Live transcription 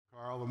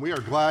Carl, and we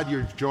are glad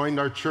you've joined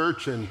our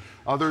church, and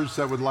others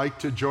that would like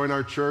to join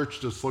our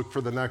church, just look for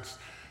the next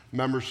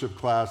membership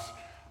class.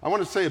 I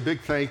want to say a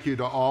big thank you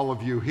to all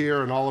of you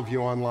here and all of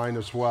you online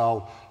as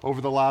well. Over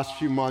the last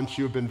few months,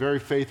 you have been very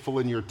faithful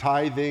in your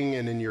tithing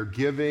and in your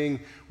giving.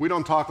 We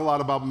don't talk a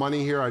lot about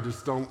money here. I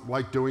just don't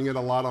like doing it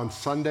a lot on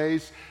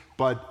Sundays,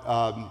 but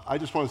I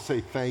just want to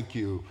say thank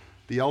you.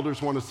 The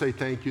elders want to say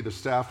thank you. The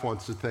staff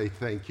wants to say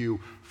thank you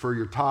for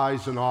your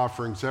tithes and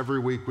offerings. Every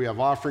week we have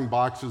offering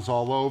boxes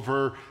all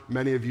over.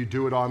 Many of you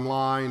do it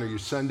online, or you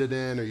send it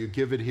in, or you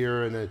give it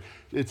here, and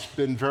it's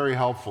been very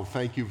helpful.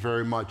 Thank you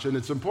very much. And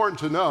it's important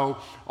to know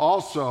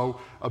also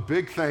a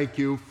big thank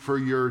you for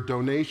your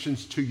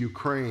donations to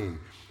Ukraine.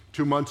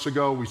 2 months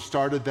ago we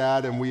started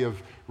that, and we have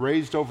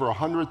raised over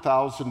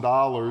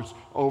 $100,000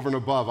 over and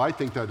above. I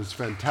think that is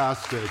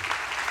fantastic.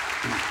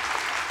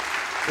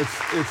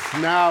 It's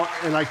now,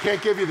 and I can't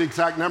give you the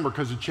exact number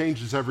because it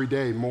changes every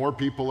day. More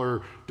people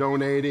are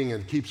donating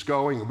and it keeps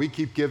going. We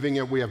keep giving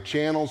it. We have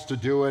channels to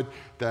do it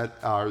that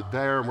are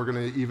there, and we're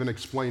going to even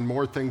explain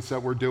more things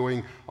that we're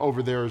doing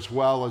over there as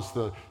well as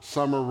the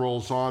summer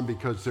rolls on,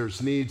 because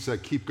there's needs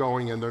that keep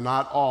going, and they're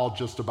not all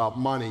just about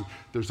money.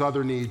 There's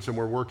other needs, and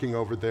we're working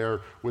over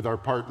there with our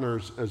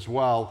partners as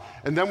well.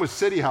 And then with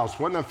City House,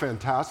 wasn't that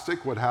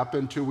fantastic what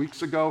happened 2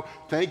 weeks ago?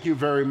 Thank you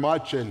very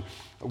much. And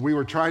we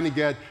were trying to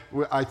get,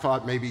 I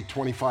thought maybe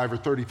 25 or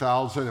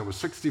 30,000. It was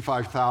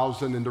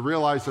 65,000. And to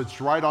realize it's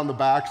right on the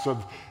backs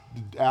of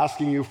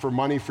asking you for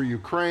money for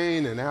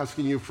Ukraine and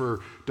asking you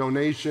for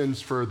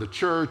donations for the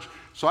church.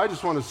 So I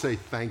just want to say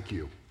thank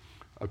you.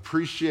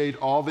 Appreciate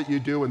all that you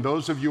do. And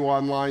those of you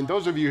online,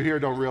 those of you here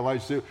don't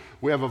realize that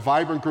we have a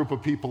vibrant group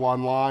of people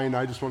online.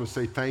 I just want to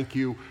say thank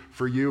you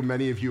for you.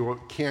 Many of you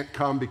can't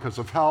come because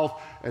of health,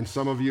 and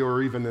some of you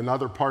are even in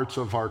other parts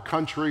of our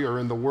country or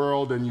in the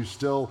world, and you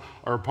still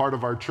are a part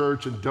of our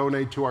church and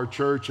donate to our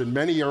church. And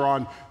many are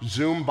on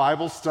Zoom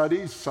Bible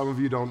studies. Some of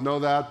you don't know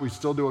that. We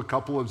still do a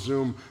couple of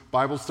Zoom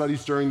Bible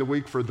studies during the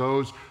week for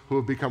those who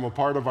have become a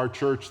part of our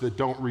church that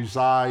don't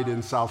reside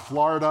in South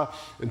Florida.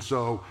 And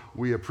so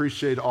we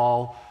appreciate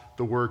all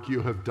the work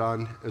you have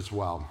done as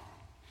well.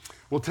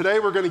 Well, today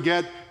we're going to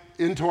get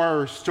into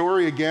our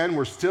story again.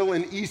 We're still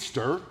in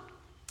Easter,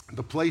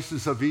 the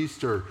places of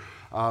Easter.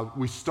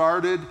 We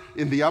started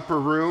in the upper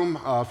room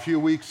a few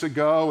weeks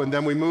ago, and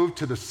then we moved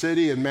to the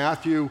city, and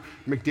Matthew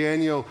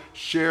McDaniel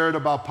shared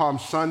about Palm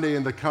Sunday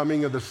and the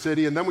coming of the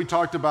city. And then we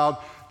talked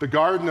about the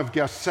Garden of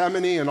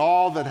Gethsemane and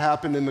all that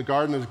happened in the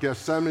Garden of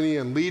Gethsemane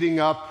and leading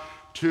up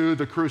to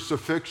the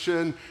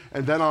crucifixion.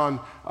 And then on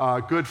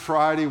Good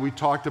Friday, we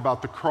talked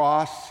about the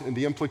cross and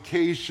the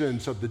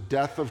implications of the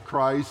death of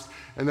Christ.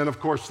 And then, of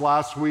course,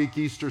 last week,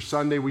 Easter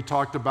Sunday, we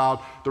talked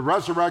about the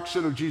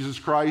resurrection of Jesus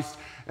Christ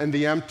and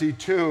the empty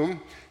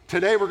tomb.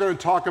 Today, we're going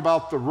to talk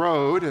about the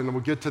road, and we'll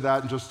get to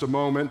that in just a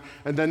moment.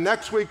 And then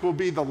next week will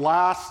be the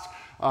last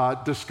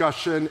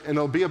discussion, and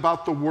it'll be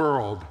about the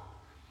world.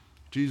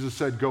 Jesus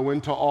said, go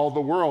into all the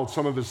world.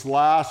 Some of his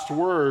last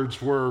words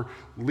were,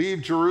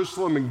 leave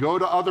Jerusalem and go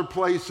to other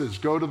places,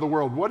 go to the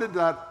world. What did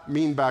that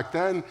mean back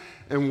then?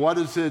 And what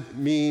does it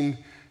mean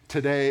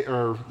today,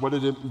 or what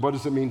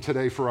does it mean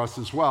today for us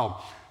as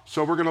well?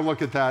 So we're going to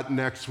look at that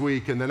next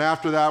week. And then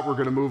after that, we're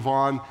going to move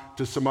on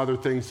to some other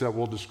things that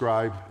we'll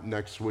describe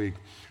next week.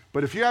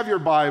 But if you have your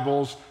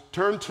Bibles,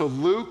 turn to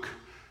Luke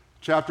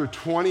chapter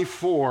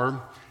 24,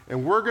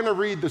 and we're going to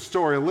read the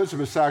story.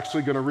 Elizabeth's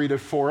actually going to read it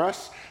for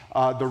us.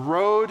 The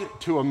road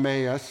to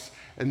Emmaus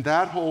and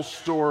that whole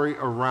story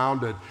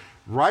around it.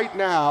 Right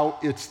now,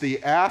 it's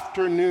the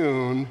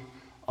afternoon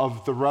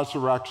of the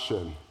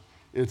resurrection.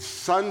 It's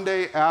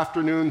Sunday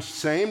afternoon,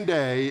 same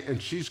day, and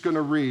she's going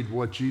to read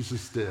what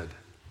Jesus did.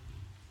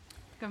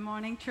 Good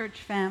morning, church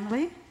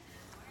family.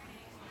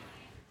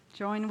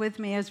 Join with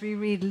me as we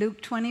read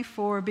Luke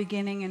 24,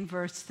 beginning in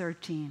verse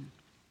 13.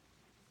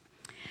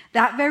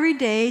 That very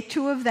day,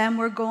 2 of them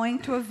were going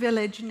to a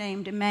village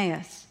named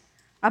Emmaus,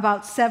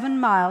 about 7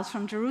 miles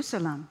from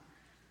Jerusalem.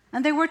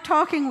 And they were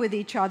talking with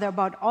each other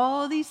about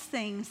all these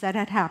things that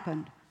had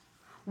happened.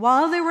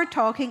 While they were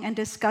talking and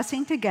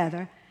discussing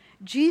together,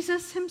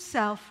 Jesus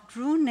himself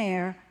drew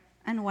near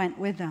and went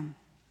with them.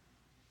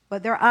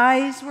 But their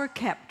eyes were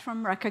kept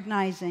from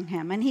recognizing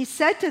him. And he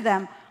said to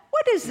them,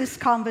 what is this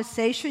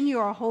conversation you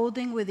are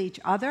holding with each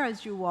other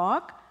as you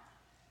walk?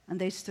 And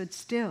they stood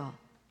still,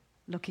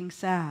 looking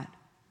sad.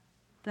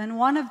 Then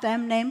one of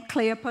them, named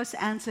Cleopas,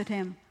 answered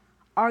him,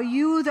 are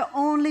you the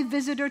only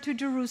visitor to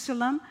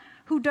Jerusalem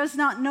who does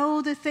not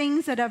know the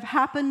things that have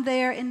happened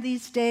there in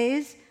these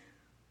days?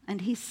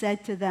 And he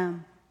said to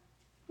them,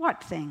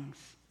 what things?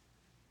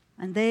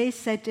 And they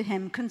said to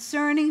him,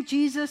 concerning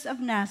Jesus of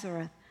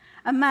Nazareth,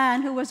 a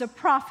man who was a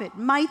prophet,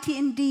 mighty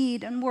in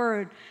deed and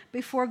word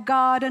before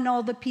God and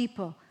all the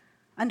people,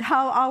 and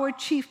how our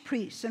chief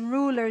priests and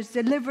rulers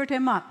delivered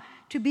him up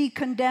to be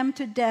condemned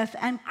to death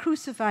and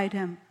crucified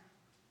him.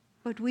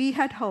 But we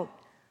had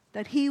hoped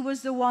that he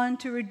was the one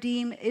to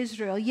redeem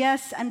Israel.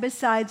 Yes, and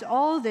besides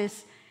all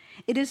this,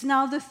 it is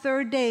now the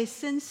 3rd day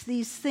since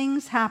these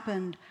things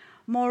happened.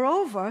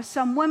 Moreover,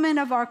 some women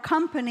of our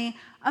company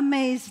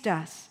amazed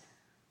us.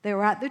 They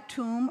were at the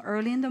tomb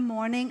early in the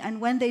morning, and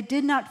when they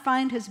did not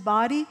find his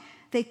body,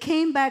 they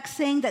came back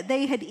saying that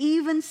they had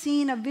even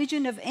seen a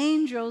vision of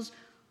angels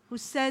who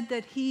said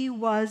that he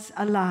was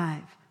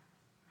alive.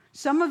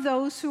 Some of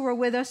those who were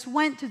with us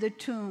went to the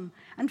tomb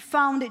and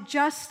found it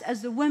just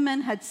as the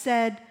women had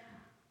said,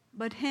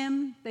 but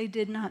him they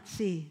did not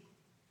see.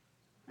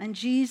 And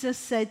Jesus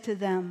said to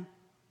them,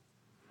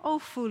 O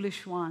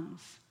foolish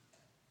ones,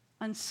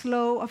 and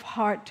slow of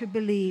heart to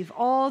believe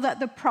all that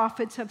the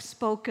prophets have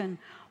spoken.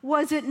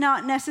 Was it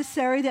not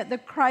necessary that the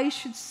Christ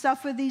should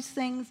suffer these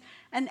things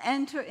and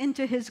enter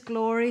into his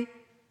glory?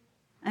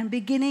 And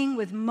beginning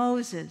with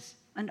Moses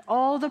and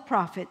all the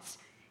prophets,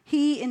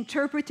 he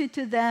interpreted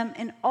to them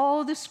in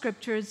all the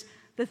scriptures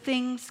the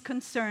things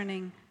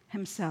concerning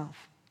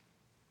himself.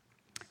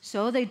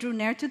 So they drew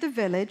near to the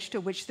village to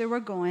which they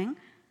were going.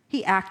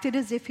 He acted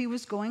as if he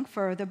was going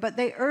further, but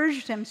they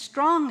urged him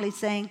strongly,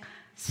 saying,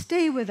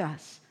 Stay with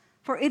us,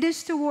 for it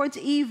is towards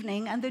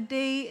evening, and the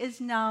day is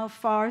now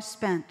far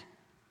spent.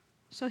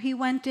 So he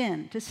went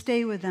in to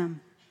stay with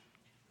them.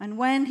 And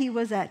when he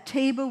was at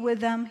table with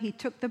them, he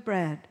took the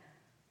bread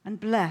and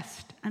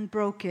blessed and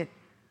broke it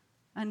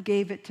and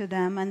gave it to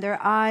them. And their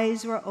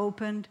eyes were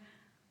opened,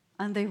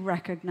 and they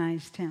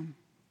recognized him.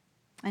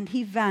 And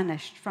he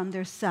vanished from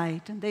their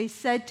sight. And they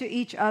said to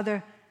each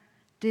other,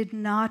 Did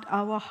not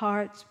our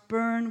hearts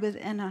burn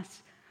within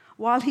us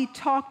while he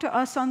talked to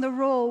us on the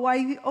road, while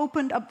he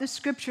opened up the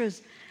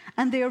scriptures?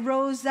 And they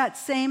arose that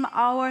same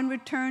hour and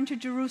returned to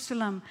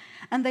Jerusalem.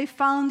 And they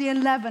found the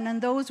 11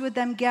 and those with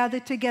them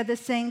gathered together,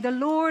 saying, The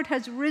Lord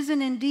has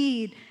risen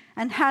indeed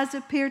and has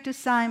appeared to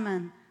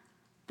Simon.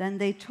 Then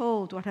they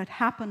told what had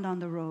happened on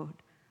the road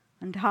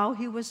and how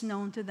he was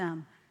known to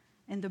them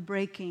in the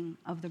breaking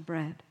of the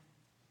bread.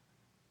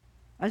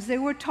 As they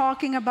were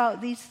talking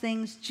about these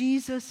things,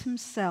 Jesus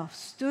himself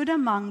stood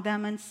among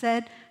them and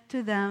said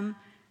to them,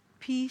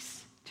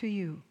 Peace to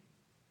you.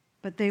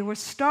 But they were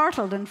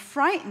startled and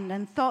frightened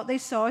and thought they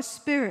saw a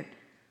spirit.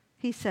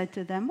 He said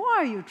to them, Why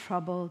are you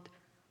troubled?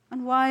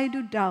 And why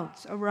do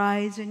doubts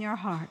arise in your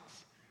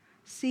hearts?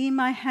 See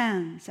my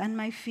hands and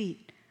my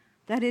feet,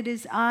 that it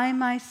is I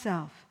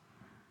myself.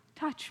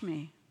 Touch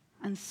me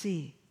and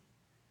see.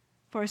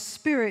 For a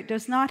spirit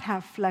does not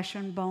have flesh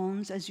and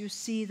bones, as you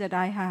see that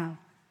I have.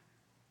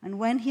 And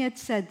when he had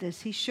said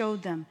this, he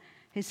showed them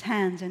his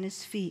hands and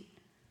his feet.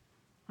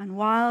 And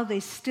while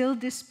they still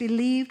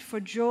disbelieved for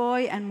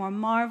joy and were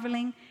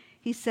marveling,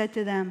 he said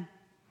to them,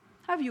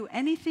 Have you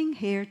anything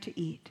here to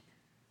eat?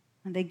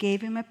 And they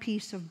gave him a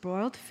piece of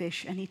broiled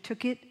fish, and he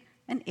took it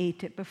and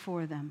ate it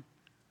before them.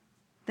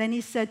 Then he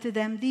said to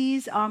them,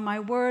 These are my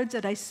words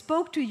that I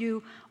spoke to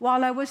you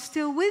while I was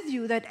still with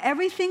you, that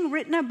everything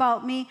written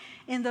about me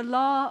in the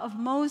law of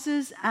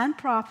Moses and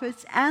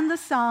prophets and the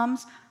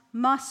Psalms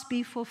must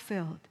be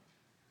fulfilled.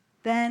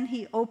 Then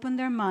he opened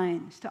their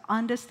minds to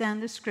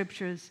understand the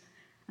scriptures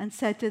and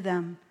said to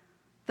them,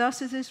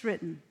 Thus it is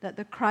written that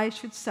the Christ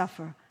should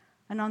suffer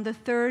and on the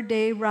third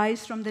day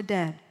rise from the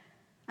dead,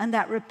 and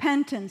that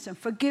repentance and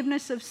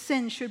forgiveness of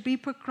sins should be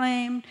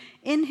proclaimed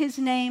in his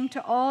name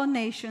to all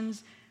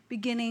nations,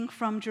 beginning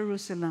from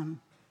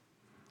Jerusalem.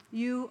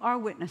 You are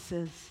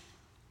witnesses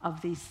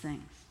of these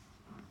things.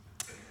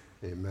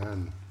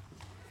 Amen.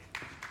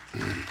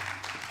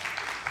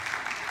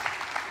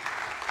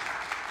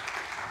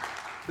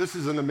 This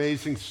is an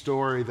amazing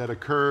story that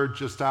occurred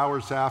just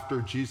hours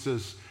after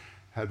Jesus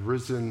had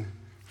risen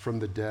from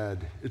the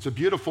dead. It's a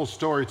beautiful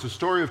story. It's a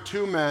story of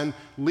two men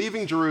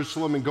leaving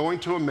Jerusalem and going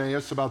to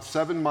Emmaus, about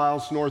 7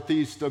 miles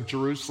northeast of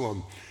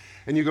Jerusalem.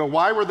 And you go,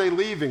 why were they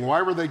leaving?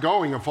 Why were they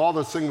going if all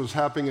this thing was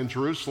happening in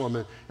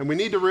Jerusalem? And we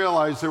need to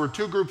realize there were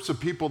two groups of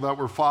people that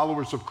were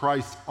followers of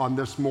Christ on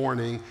this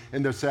morning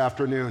and this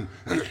afternoon.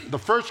 The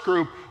first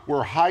group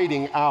were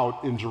hiding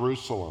out in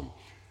Jerusalem.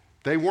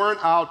 They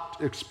weren't out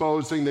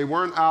exposing, they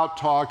weren't out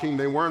talking,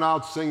 they weren't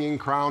out singing,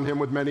 crown him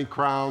with many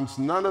crowns,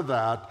 none of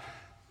that,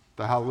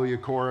 the Hallelujah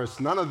chorus,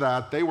 none of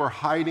that. They were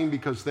hiding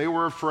because they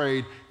were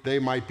afraid they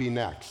might be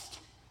next.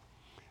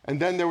 And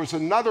then there was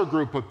another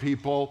group of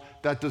people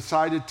that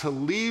decided to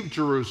leave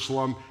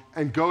Jerusalem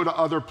and go to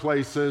other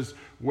places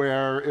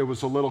where it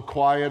was a little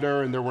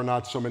quieter and there were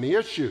not so many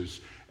issues.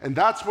 And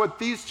that's what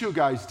these two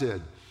guys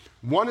did.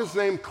 One is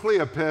named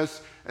Cleopas,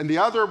 and the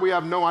other we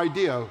have no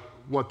idea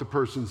what the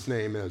person's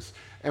name is.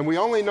 And we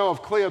only know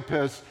of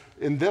Cleopas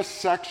in this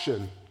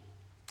section.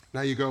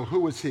 Now you go,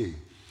 who was he?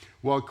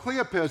 Well,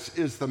 Cleopas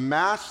is the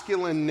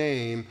masculine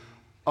name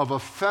of a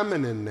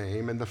feminine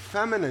name, and the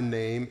feminine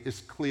name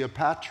is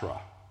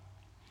Cleopatra.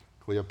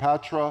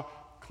 Cleopatra,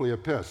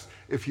 Cleopas.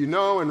 If you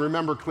know and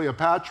remember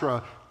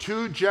Cleopatra,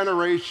 2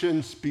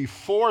 generations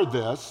before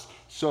this,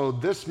 so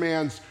this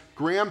man's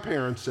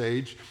grandparents'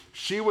 age,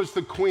 she was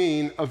the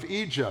queen of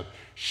Egypt.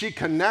 She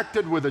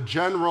connected with a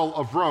general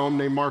of Rome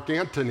named Mark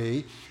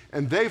Antony,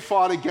 and they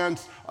fought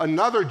against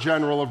another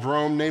general of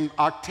Rome named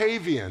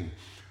Octavian.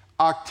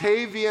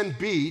 Octavian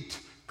beat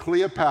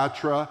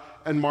Cleopatra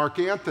and Mark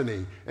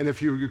Antony. And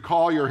if you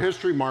recall your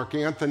history, Mark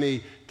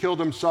Antony killed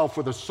himself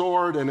with a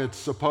sword, and it's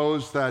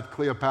supposed that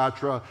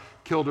Cleopatra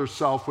killed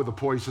herself with a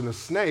poisonous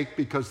snake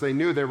because they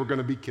knew they were going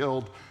to be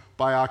killed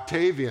by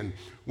Octavian.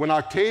 When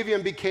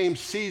Octavian became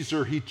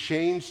Caesar, he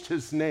changed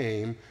his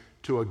name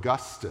to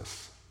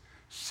Augustus.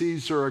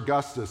 Caesar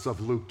Augustus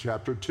of Luke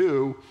chapter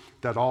 2,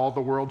 that all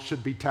the world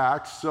should be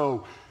taxed.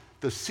 So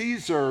the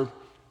Caesar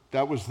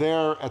that was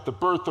there at the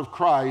birth of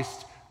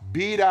Christ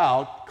beat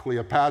out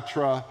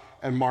Cleopatra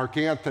and Mark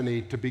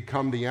Antony to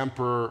become the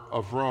emperor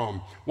of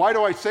Rome. Why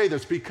do I say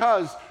this?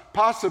 Because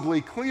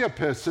possibly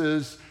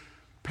Cleopas's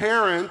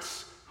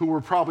parents, who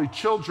were probably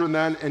children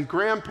then, and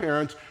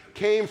grandparents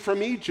came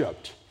from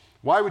Egypt.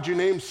 Why would you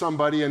name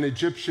somebody an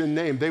Egyptian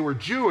name? They were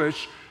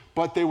Jewish,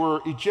 but they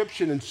were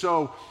Egyptian. And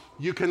so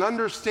you can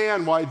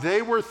understand why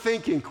they were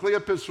thinking,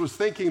 Cleopas was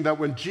thinking that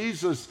when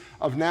Jesus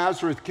of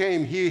Nazareth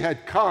came, he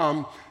had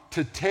come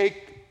to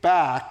take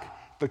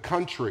back the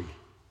country.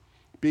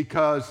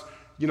 Because,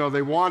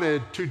 they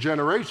wanted 2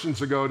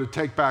 generations ago to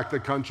take back the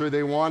country.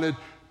 They wanted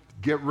to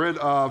get rid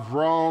of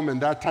Rome and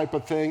that type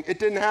of thing. It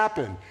didn't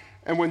happen.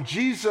 And when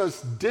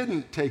Jesus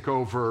didn't take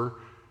over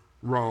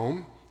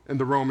Rome and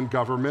the Roman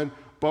government,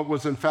 but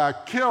was in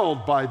fact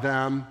killed by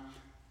them,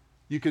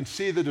 you can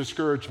see the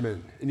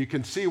discouragement, and you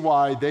can see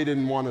why they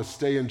didn't want to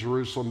stay in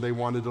Jerusalem. They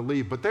wanted to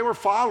leave. But they were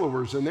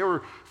followers, and they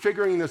were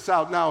figuring this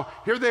out. Now,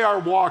 here they are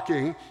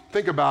walking.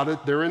 Think about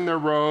it. They're in their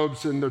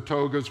robes and their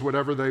togas,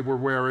 whatever they were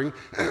wearing.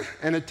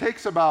 And it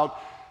takes about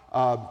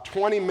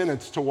 20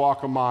 minutes to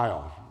walk a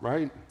mile,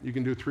 right? You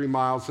can do 3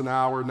 miles an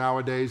hour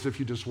nowadays if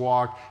you just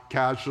walk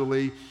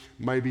casually,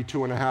 maybe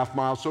 2.5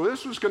 miles. So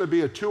this was going to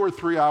be a 2 or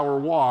 3 hour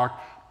walk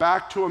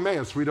back to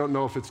Emmaus. We don't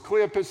know if it's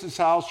Cleopas's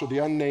house or the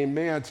unnamed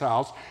man's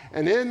house.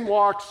 And in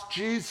walks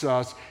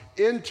Jesus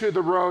into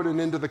the road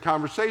and into the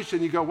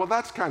conversation. You go, well,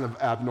 that's kind of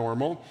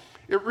abnormal.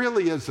 It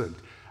really isn't.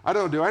 I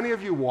don't know, do any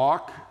of you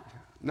walk?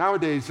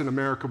 Nowadays in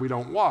America, we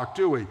don't walk,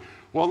 do we?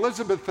 Well,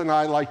 Elizabeth and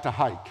I like to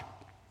hike.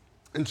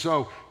 And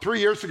so 3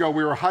 years ago,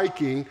 we were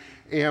hiking,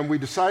 and we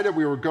decided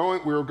we were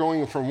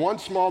going from one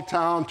small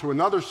town to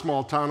another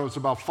small town. It was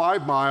about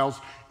 5 miles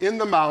in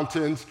the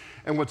mountains.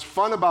 And what's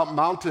fun about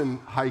mountain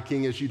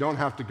hiking is you don't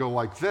have to go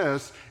like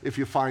this if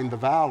you find the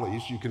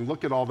valleys. You can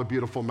look at all the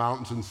beautiful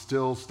mountains and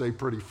still stay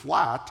pretty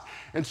flat.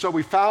 And so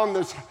we found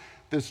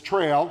this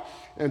trail.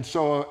 And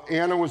so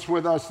Anna was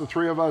with us, the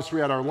 3 of us.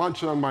 We had our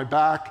lunch on my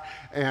back,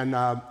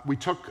 and we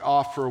took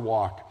off for a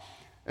walk.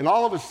 And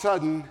all of a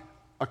sudden,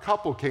 a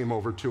couple came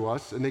over to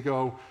us, and they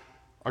go,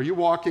 "Are you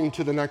walking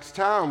to the next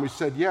town?" We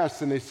said,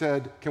 "Yes." And they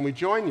said, "Can we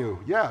join you?"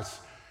 "Yes."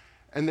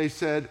 And they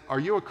said,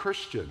 "Are you a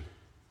Christian?"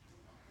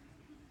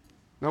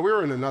 Now, we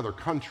were in another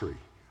country.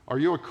 "Are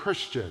you a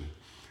Christian?"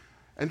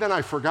 And then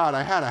I forgot,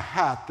 I had a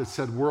hat that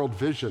said World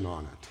Vision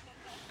on it.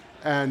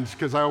 And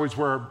because I always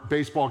wear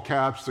baseball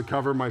caps to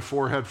cover my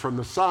forehead from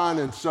the sun.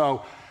 And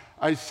so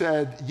I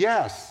said,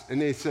 "Yes."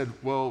 And they said,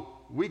 "Well,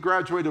 we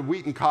graduated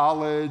Wheaton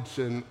College,"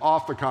 and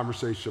off the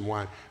conversation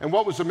went. And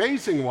what was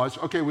amazing was,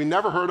 okay, we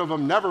never heard of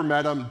them, never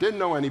met them, didn't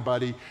know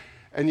anybody,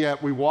 and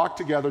yet we walked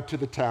together to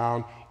the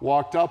town,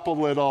 walked up a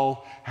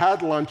little,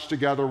 had lunch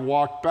together,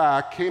 walked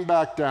back, came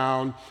back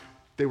down.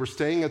 They were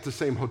staying at the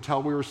same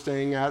hotel we were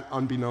staying at,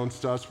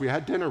 unbeknownst to us. We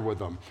had dinner with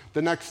them.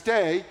 The next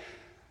day,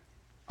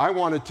 I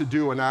wanted to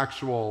do an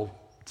actual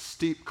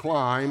steep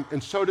climb,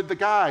 and so did the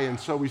guy. And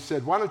so we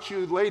said, "Why don't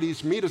you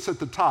ladies meet us at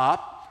the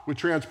top with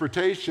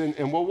transportation,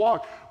 and we'll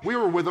walk." We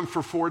were with them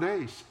for 4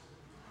 days.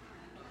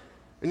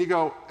 And you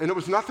go, and it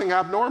was nothing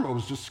abnormal. It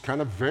was just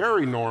kind of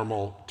very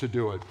normal to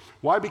do it.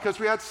 Why? Because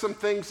we had some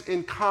things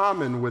in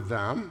common with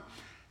them,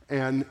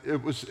 and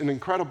it was an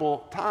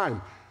incredible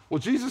time. Well,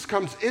 Jesus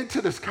comes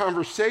into this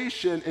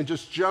conversation and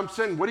just jumps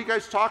in. "What are you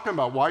guys talking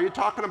about? Why are you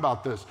talking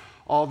about this?"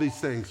 All these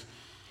things.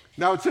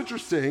 Now, it's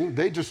interesting.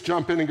 They just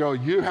jump in and go,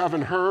 "You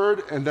haven't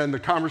heard," and then the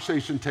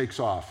conversation takes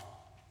off.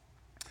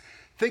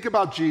 Think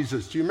about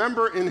Jesus. Do you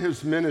remember in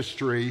his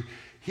ministry,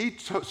 he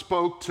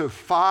spoke to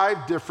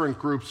 5 different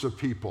groups of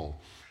people?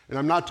 And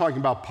I'm not talking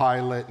about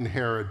Pilate and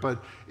Herod,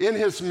 but in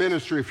his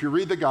ministry, if you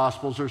read the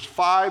Gospels, there's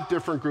 5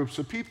 different groups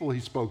of people he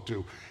spoke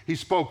to. He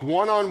spoke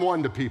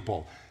one-on-one to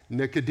people.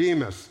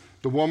 Nicodemus,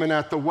 the woman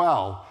at the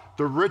well,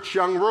 the rich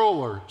young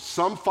ruler.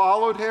 Some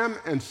followed him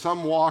and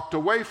some walked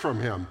away from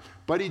him,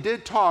 but he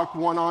did talk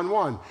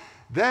one-on-one.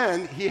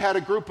 Then he had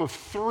a group of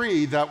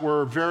 3 that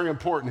were very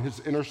important, his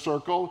inner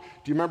circle.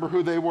 Do you remember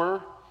who they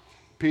were?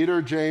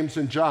 Peter, James,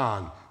 and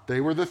John.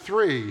 They were the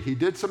 3. He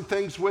did some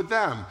things with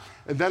them.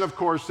 And then, of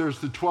course, there's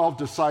the 12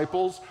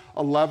 disciples,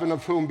 11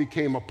 of whom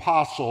became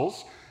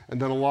apostles. And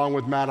then along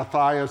with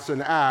Matthias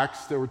and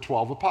Acts, there were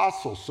 12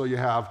 apostles. So you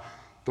have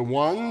the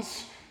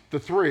ones, the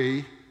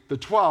 3, the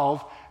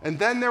 12, and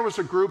then there was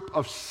a group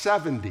of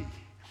 70.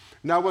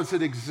 Now, was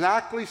it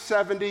exactly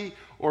 70,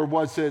 or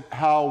was it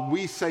how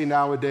we say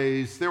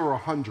nowadays, there were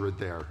 100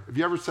 there? If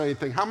you ever say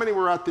anything, how many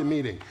were at the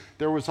meeting?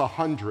 There was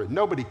 100.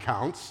 Nobody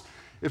counts.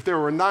 If there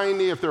were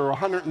 90, if there were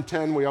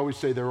 110, we always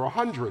say there were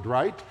 100,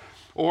 right?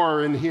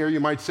 Or in here, you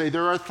might say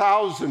there are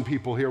 1,000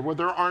 people here. Well,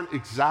 there aren't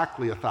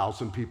exactly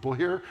 1,000 people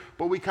here,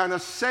 but we kind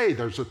of say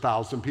there's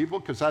 1,000 people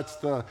because that's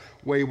the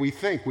way we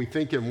think. We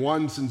think in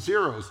ones and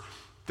zeros.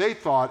 They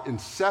thought in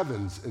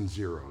sevens and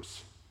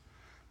zeros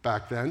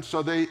back then.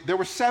 So there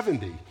were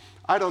 70.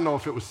 I don't know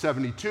if it was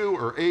 72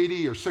 or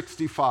 80 or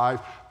 65,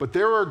 but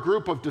there were a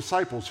group of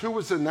disciples. Who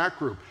was in that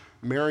group?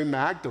 Mary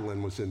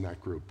Magdalene was in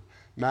that group.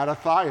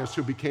 Mattathias,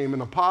 who became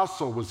an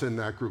apostle, was in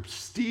that group.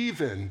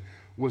 Stephen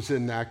was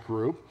in that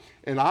group.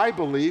 And I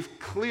believe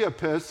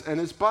Cleopas and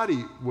his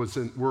buddy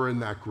were in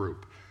that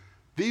group.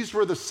 These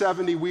were the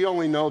 70. We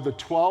only know the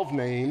 12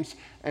 names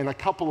and a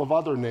couple of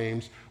other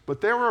names, but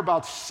there were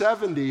about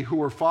 70 who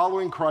were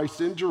following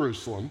Christ in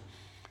Jerusalem.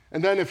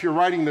 And then if you're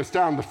writing this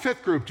down, the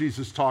fifth group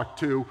Jesus talked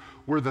to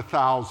were the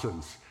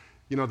thousands.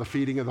 You know, the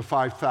feeding of the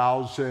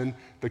 5,000,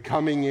 the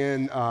coming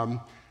in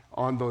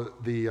on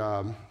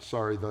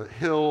the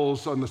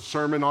hills, on the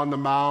Sermon on the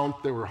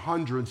Mount. There were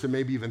hundreds and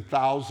maybe even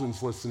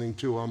thousands listening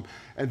to him.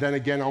 And then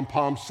again on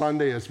Palm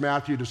Sunday, as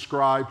Matthew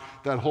described,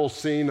 that whole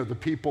scene of the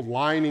people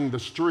lining the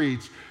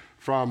streets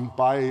from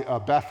by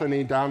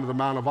Bethany down to the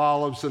Mount of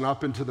Olives and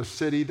up into the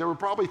city. There were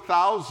probably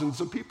thousands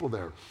of people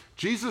there.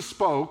 Jesus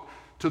spoke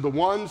to the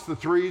ones, the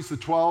threes, the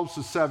 12s,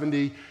 the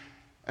 70,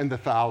 and the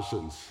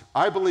thousands.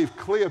 I believe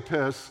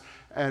Cleopas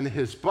and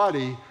his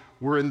buddy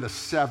were in the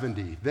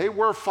 70. They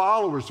were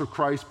followers of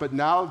Christ, but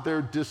now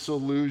they're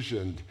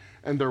disillusioned,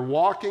 and they're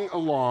walking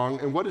along,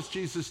 and what does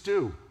Jesus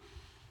do?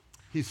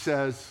 He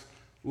says,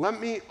 let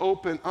me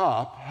open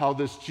up how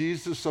this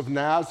Jesus of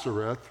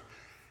Nazareth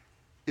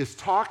is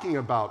talking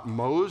about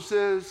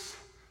Moses,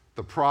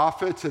 the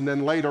prophets, and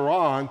then later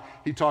on,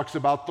 he talks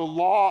about the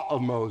law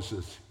of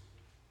Moses.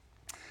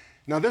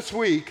 Now, this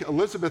week,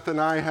 Elizabeth and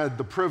I had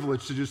the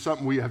privilege to do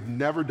something we have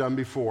never done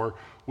before.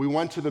 We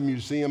went to the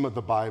Museum of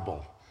the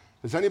Bible.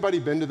 Has anybody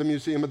been to the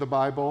Museum of the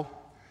Bible?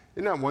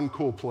 Isn't that one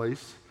cool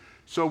place?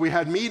 So we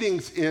had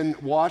meetings in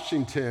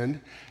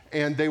Washington,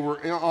 and they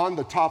were on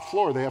the top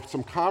floor. They have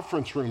some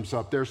conference rooms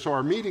up there. So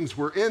our meetings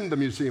were in the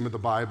Museum of the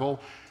Bible,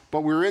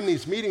 but we were in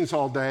these meetings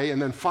all day,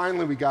 and then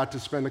finally we got to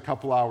spend a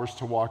couple hours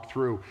to walk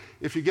through.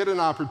 If you get an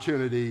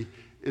opportunity,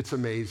 it's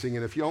amazing.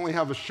 And if you only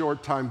have a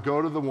short time,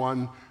 go to the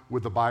one where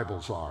the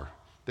Bibles are.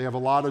 They have a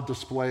lot of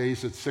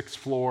displays at 6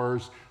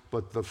 floors,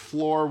 but the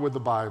floor with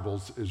the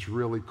Bibles is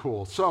really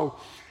cool. So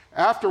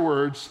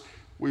afterwards,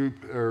 we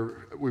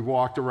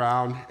walked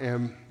around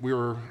and we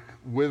were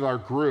with our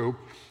group,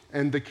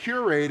 and the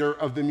curator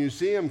of the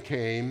museum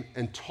came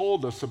and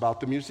told us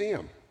about the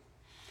museum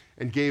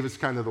and gave us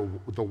kind of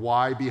the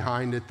why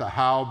behind it, the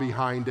how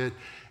behind it.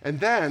 And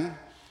then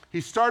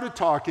he started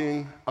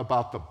talking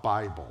about the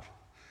Bible.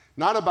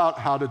 Not about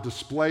how to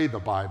display the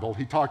Bible.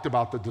 He talked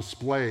about the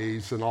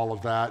displays and all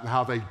of that and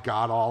how they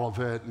got all of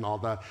it and all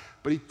that.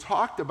 But he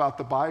talked about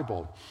the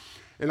Bible.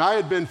 And I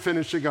had been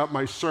finishing up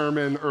my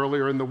sermon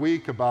earlier in the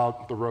week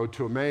about the road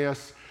to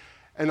Emmaus.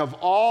 And of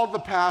all the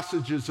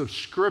passages of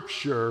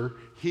Scripture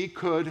he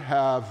could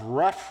have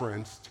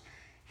referenced,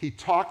 he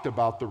talked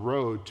about the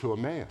road to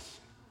Emmaus.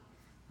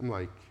 I'm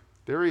like,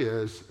 there he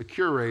is, a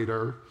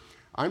curator.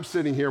 I'm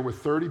sitting here with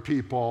 30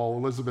 people,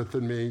 Elizabeth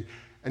and me,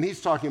 and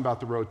he's talking about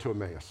the road to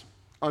Emmaus.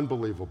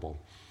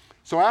 Unbelievable.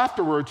 So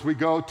afterwards, we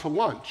go to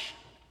lunch.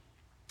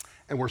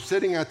 And we're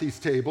sitting at these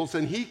tables,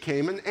 and he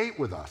came and ate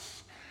with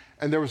us.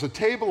 And there was a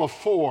table of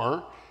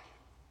 4,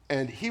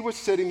 and he was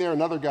sitting there,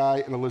 another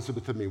guy, and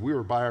Elizabeth and me. We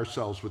were by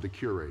ourselves with the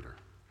curator.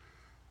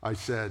 I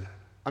said,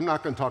 I'm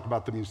not going to talk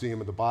about the Museum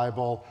of the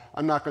Bible.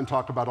 I'm not going to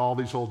talk about all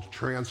these old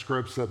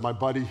transcripts that my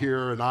buddy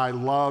here and I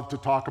love to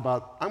talk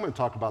about. I'm going to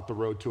talk about the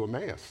road to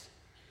Emmaus.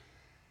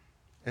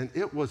 And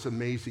it was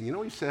amazing. You know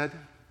what he said?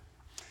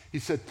 He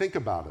said, think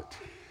about it.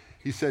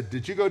 He said,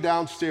 did you go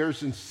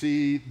downstairs and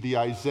see the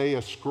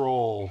Isaiah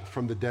scroll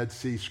from the Dead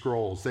Sea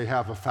Scrolls? They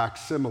have a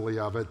facsimile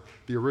of it.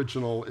 The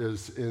original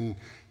is in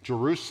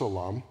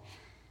Jerusalem.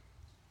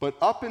 But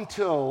up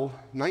until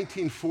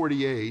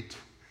 1948,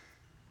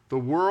 the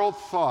world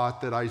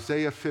thought that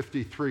Isaiah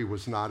 53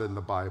 was not in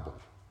the Bible.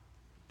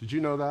 Did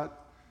you know that?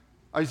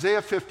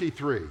 Isaiah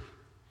 53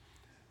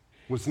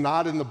 was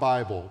not in the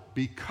Bible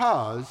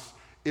because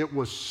it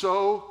was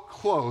so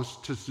close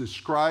to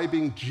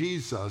describing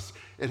Jesus,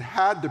 it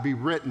had to be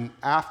written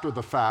after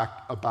the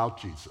fact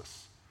about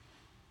Jesus.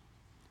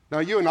 Now,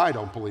 you and I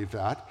don't believe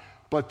that,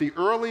 but the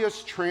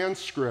earliest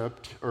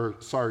manuscript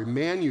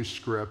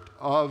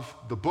of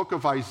the book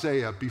of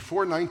Isaiah before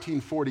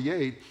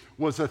 1948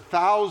 was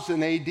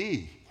 1000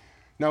 AD.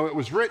 Now, it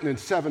was written in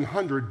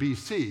 700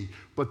 BC,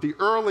 but the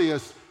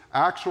earliest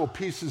actual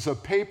pieces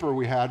of paper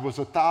we had was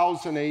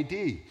 1000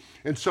 AD.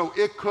 And so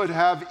it could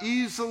have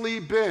easily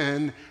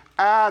been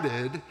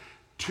added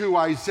to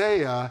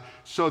Isaiah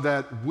so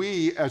that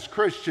we as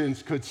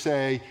Christians could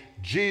say,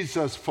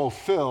 Jesus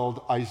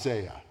fulfilled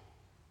Isaiah.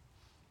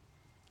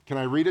 Can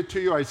I read it to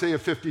you? Isaiah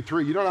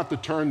 53. You don't have to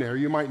turn there.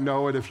 You might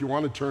know it if you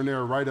want to turn there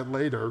or write it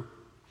later.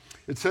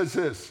 It says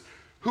this,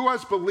 who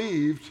has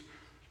believed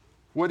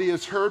what he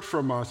has heard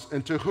from us,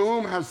 and to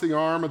whom has the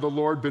arm of the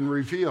Lord been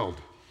revealed?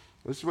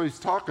 This is what he's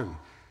talking.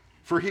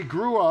 For he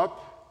grew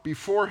up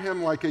before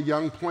him like a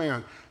young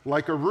plant,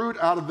 like a root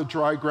out of the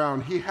dry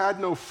ground. He had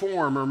no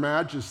form or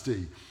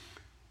majesty.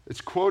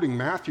 It's quoting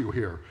Matthew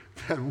here,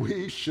 that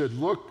we should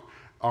look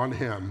on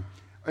him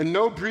and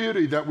no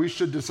beauty that we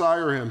should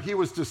desire him. He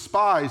was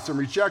despised and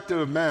rejected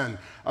of men,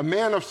 a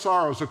man of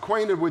sorrows,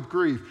 acquainted with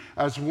grief,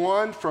 as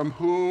one from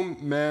whom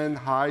men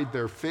hide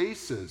their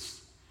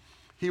faces.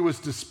 He was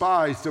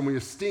despised, and we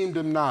esteemed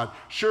him not.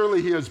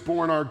 Surely he has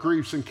borne our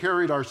griefs and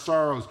carried our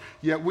sorrows,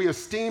 yet we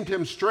esteemed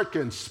him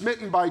stricken,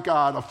 smitten by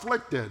God,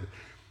 afflicted.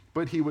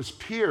 But he was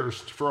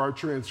pierced for our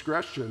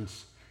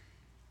transgressions.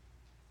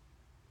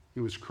 He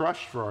was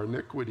crushed for our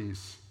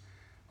iniquities.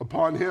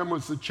 Upon him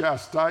was the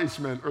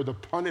chastisement or the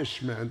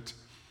punishment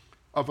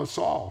of us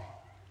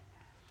all.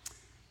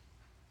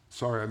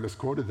 Sorry, I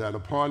misquoted that.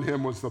 Upon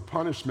him was the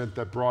punishment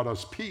that brought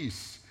us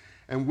peace,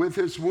 and with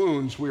his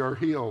wounds we are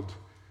healed.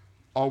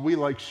 All we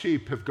like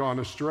sheep have gone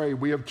astray.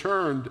 We have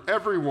turned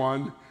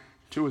everyone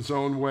to his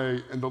own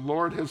way, and the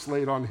Lord has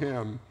laid on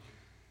him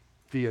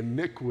the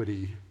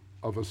iniquity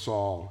of us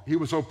all. He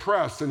was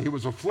oppressed and he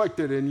was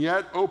afflicted, and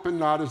yet opened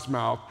not his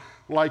mouth.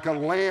 Like a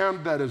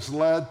lamb that is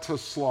led to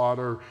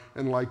slaughter,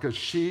 and like a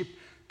sheep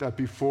that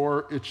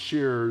before its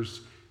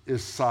shears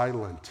is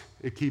silent.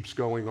 It keeps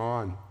going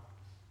on.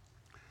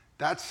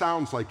 That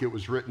sounds like it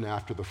was written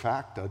after the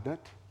fact, doesn't it?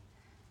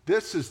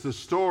 This is the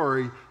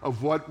story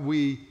of what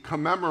we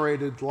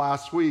commemorated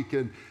last week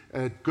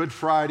at Good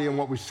Friday and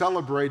what we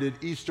celebrated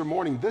Easter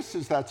morning. This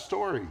is that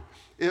story.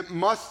 It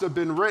must have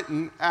been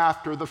written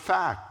after the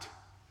fact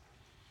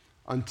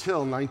until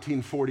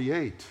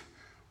 1948.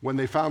 When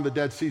they found the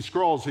Dead Sea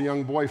Scrolls, a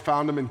young boy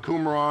found them in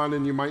Qumran,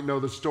 and you might know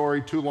the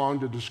story, too long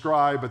to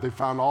describe, but they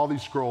found all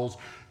these scrolls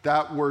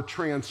that were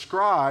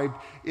transcribed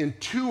in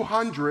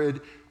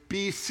 200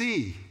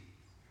 BC.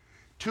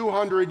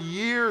 200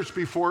 years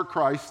before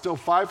Christ, still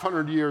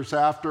 500 years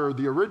after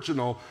the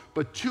original,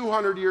 but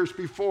 200 years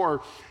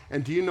before.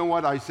 And do you know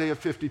what? Isaiah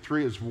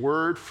 53 is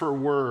word for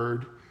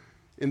word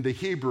in the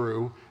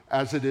Hebrew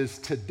as it is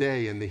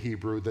today in the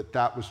Hebrew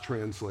that was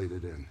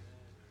translated in.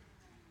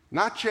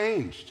 Not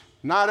changed,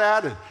 not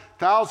added.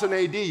 1000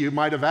 AD, you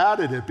might have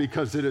added it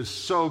because it is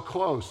so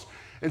close.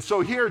 And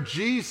so here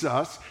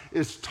Jesus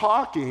is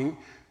talking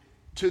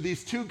to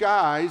these two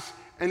guys,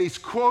 and he's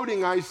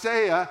quoting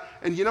Isaiah,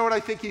 and you know what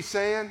I think he's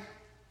saying?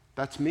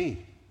 That's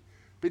me.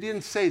 But he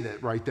didn't say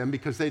that right then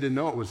because they didn't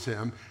know it was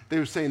him. They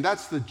were saying,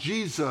 that's the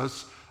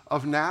Jesus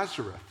of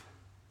Nazareth.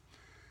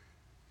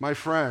 My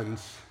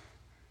friends,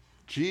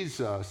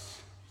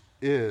 Jesus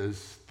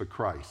is the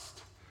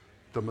Christ,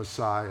 the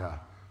Messiah.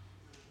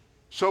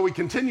 So we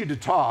continue to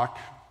talk,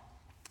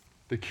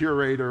 the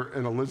curator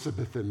and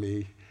Elizabeth and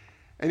me,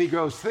 and he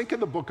goes, think of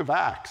the book of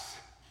Acts.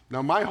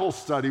 Now, my whole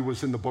study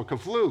was in the book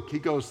of Luke. He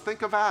goes,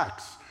 think of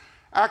Acts.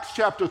 Acts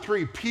chapter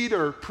 3,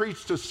 Peter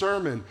preached a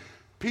sermon.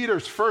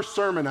 Peter's first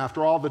sermon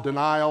after all the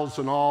denials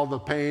and all the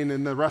pain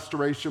and the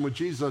restoration with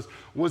Jesus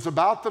was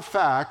about the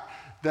fact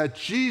that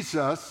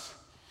Jesus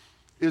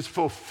is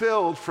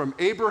fulfilled from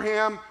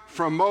Abraham,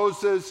 from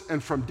Moses,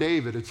 and from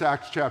David. It's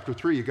Acts chapter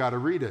 3. You got to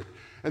read it.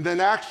 And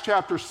then Acts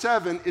chapter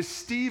 7 is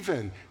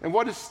Stephen. And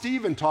what is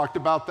Stephen talked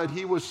about that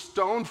he was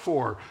stoned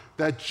for?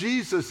 That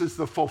Jesus is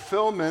the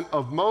fulfillment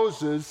of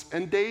Moses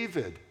and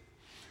David.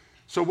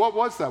 So what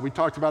was that? We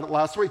talked about it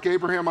last week.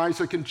 Abraham,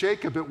 Isaac, and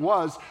Jacob. It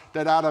was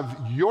that out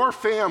of your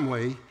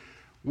family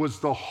was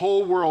the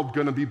whole world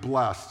going to be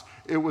blessed.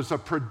 It was a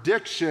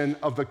prediction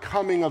of the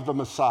coming of the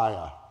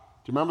Messiah.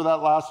 Do you remember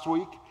that last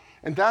week?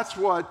 And that's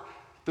what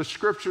the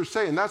scriptures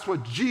say, and that's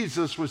what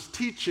Jesus was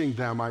teaching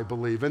them, I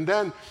believe. And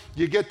then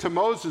you get to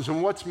Moses,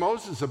 and what's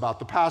Moses about?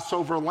 The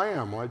Passover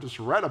lamb. Well, I just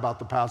read about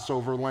the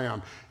Passover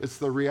lamb. It's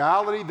the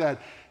reality that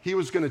he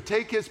was going to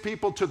take his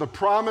people to the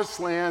promised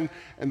land,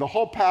 and the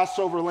whole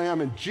Passover lamb,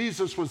 and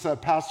Jesus was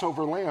that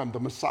Passover lamb, the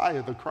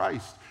Messiah, the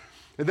Christ.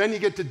 And then you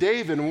get to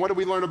David, and what do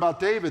we learn about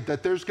David?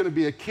 That there's going to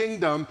be a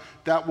kingdom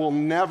that will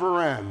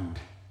never end,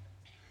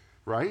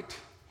 right?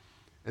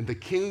 And the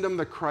kingdom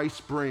that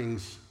Christ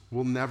brings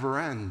will never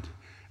end.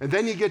 And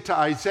then you get to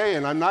Isaiah,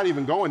 and I'm not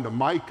even going to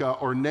Micah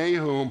or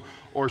Nahum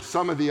or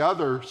some of the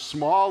other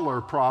smaller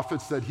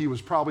prophets that he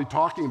was probably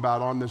talking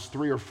about on this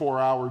 3 or 4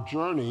 hour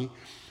journey.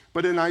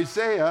 But in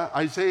Isaiah,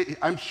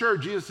 I'm sure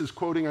Jesus is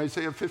quoting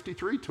Isaiah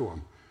 53 to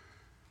them.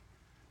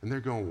 And they're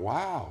going,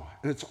 wow.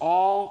 And it's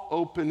all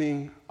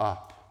opening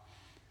up.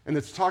 And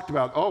it's talked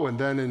about, and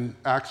then in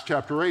Acts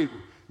chapter 8,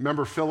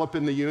 remember Philip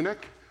and the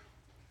eunuch?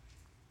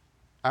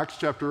 Acts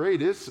chapter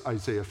 8 is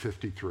Isaiah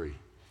 53.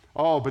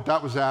 Oh, but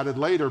that was added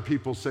later.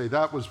 People say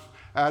that was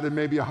added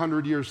maybe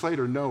 100 years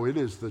later. No, it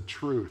is the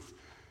truth.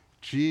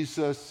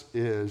 Jesus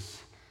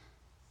is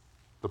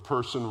the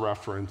person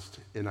referenced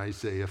in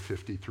Isaiah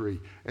 53.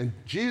 And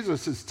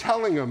Jesus is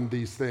telling them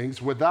these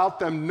things without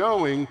them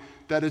knowing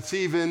that it's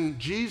even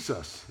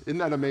Jesus. Isn't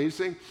that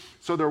amazing?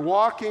 So they're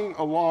walking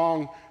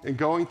along and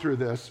going through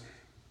this.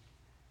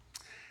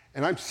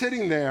 And I'm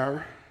sitting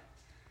there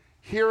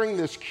hearing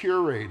this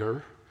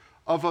curator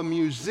of a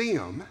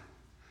museum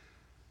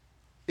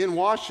in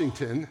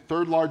Washington,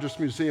 third largest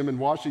museum in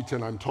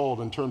Washington, I'm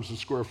told, in terms of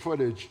square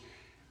footage,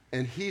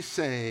 and he's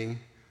saying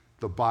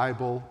the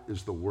Bible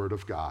is the Word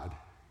of God.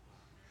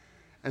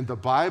 And the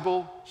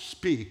Bible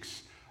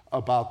speaks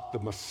about the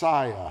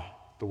Messiah,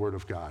 the Word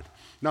of God.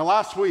 Now,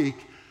 last week,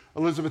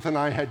 Elizabeth and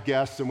I had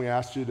guests, and we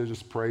asked you to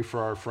just pray for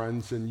our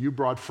friends, and you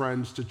brought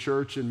friends to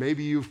church, and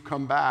maybe you've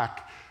come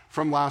back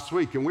from last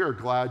week, and we are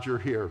glad you're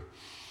here.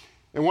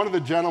 And one of the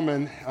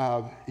gentlemen,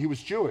 he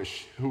was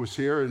Jewish, who was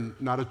here, and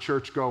not a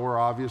churchgoer,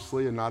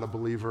 obviously, and not a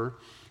believer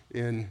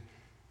in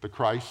the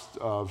Christ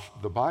of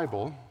the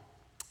Bible.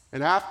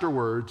 And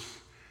afterwards,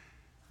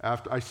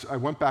 after I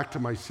went back to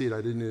my seat.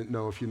 I didn't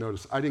know if you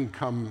noticed. I didn't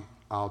come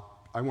out.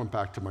 I went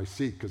back to my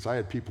seat because I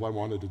had people I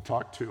wanted to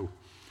talk to.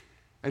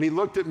 And he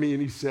looked at me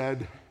and he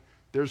said,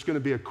 there's going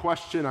to be a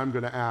question I'm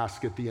going to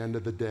ask at the end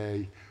of the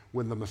day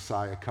when the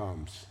Messiah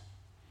comes.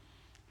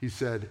 He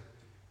said,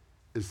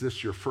 is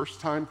this your first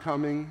time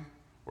coming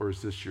or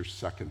is this your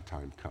second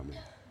time coming?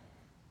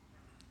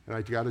 And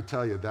I got to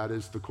tell you, that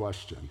is the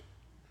question.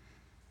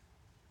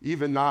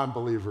 Even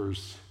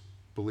non-believers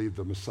believe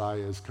the Messiah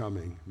is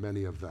coming,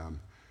 many of them.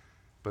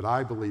 But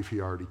I believe he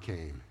already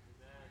came.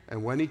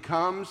 And when he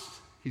comes,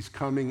 he's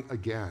coming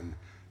again,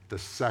 the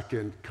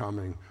second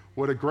coming.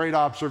 What a great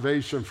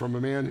observation from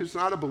a man who's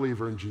not a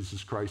believer in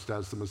Jesus Christ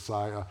as the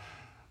Messiah,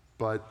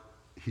 but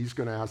he's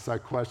going to ask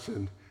that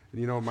question.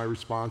 And you know what my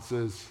response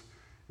is?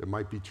 It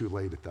might be too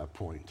late at that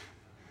point.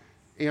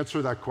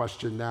 Answer that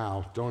question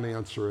now. Don't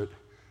answer it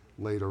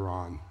later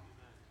on.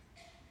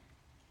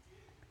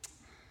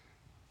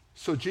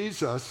 So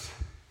Jesus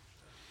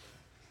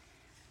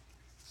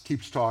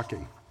keeps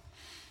talking.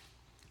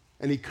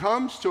 And he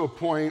comes to a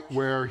point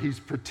where he's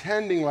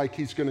pretending like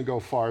he's going to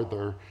go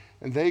farther,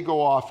 and they go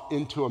off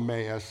into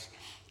Emmaus,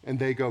 and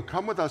they go,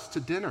 come with us to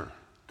dinner.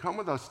 Come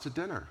with us to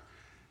dinner.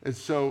 And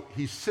so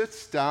he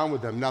sits down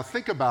with them. Now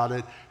think about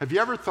it. Have you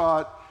ever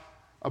thought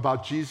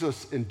about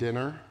Jesus in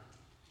dinner?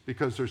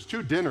 Because there's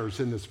two dinners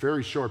in this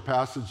very short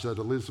passage that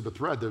Elizabeth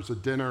read. There's a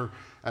dinner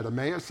at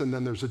Emmaus, and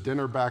then there's a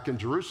dinner back in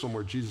Jerusalem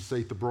where Jesus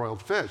ate the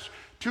broiled fish.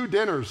 Two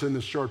dinners in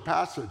this short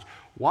passage.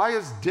 Why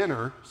is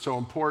dinner so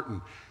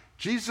important?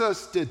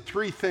 Jesus did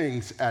three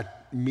things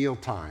at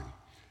mealtime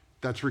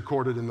that's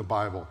recorded in the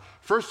Bible.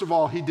 First of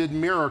all, he did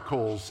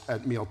miracles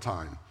at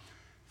mealtime.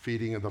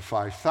 Feeding of the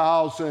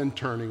 5,000,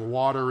 turning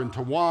water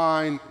into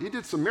wine. He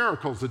did some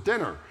miracles at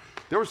dinner.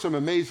 There were some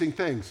amazing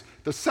things.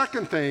 The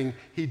second thing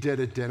he did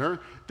at dinner,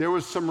 there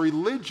was some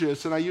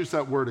religious, and I use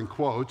that word in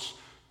quotes,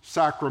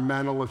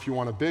 sacramental if you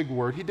want a big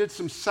word. He did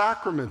some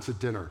sacraments at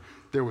dinner.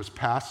 There was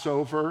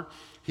Passover.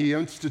 He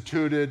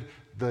instituted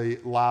the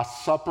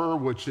Last Supper,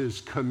 which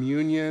is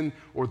communion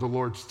or the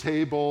Lord's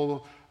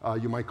table.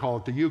 You might call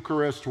it the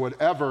Eucharist,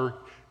 whatever,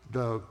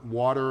 the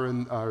water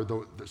and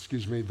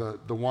the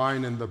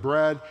wine and the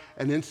bread,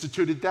 and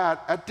instituted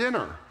that at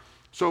dinner.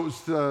 So it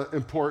was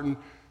important.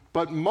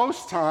 But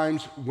most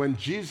times when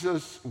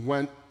Jesus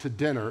went to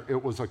dinner,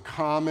 it was a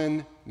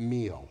common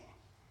meal.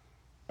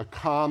 A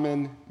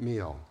common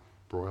meal.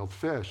 Broiled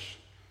fish.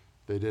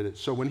 They did it.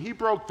 So when he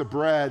broke the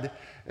bread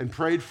and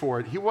prayed for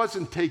it, he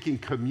wasn't taking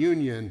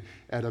communion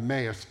at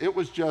Emmaus. It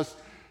was just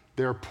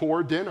their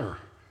poor dinner.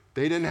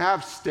 They didn't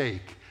have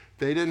steak.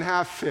 They didn't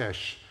have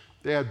fish.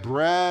 They had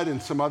bread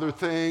and some other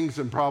things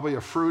and probably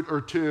a fruit or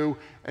two,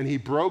 and he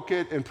broke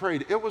it and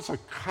prayed. It was a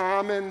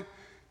common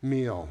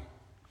meal.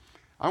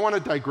 I want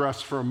to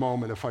digress for a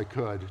moment, if I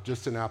could,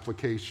 just an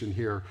application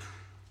here.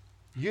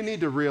 You need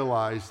to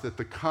realize that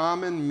the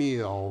common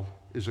meal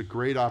is a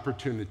great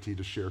opportunity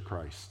to share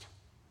Christ.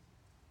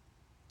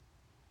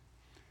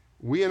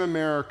 We in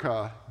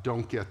America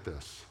don't get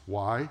this.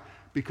 Why?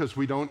 Because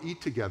we don't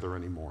eat together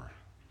anymore.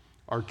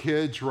 Our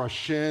kids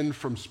rush in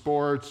from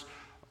sports.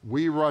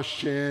 We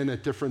rush in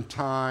at different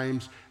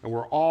times, and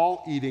we're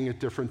all eating at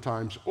different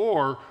times.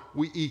 Or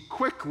we eat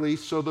quickly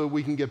so that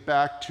we can get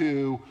back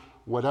to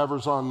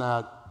whatever's on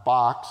that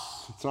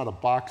box. It's not a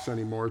box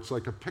anymore. It's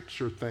like a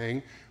picture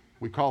thing.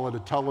 We call it a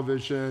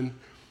television,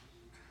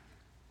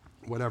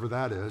 whatever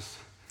that is.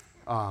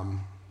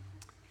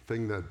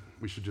 Thing that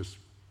we should just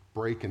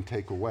break and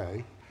take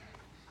away.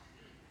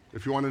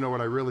 If you want to know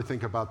what I really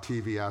think about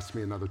TV, ask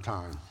me another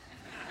time.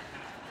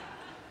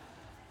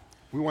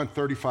 We went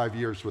 35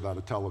 years without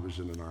a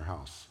television in our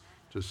house,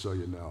 just so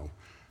you know.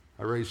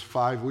 We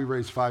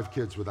raised 5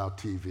 kids without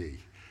TV.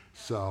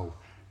 So,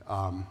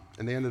 and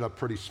they ended up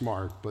pretty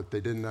smart, but they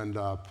didn't end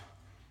up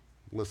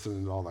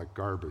listening to all that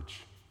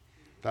garbage.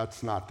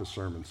 That's not the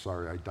sermon,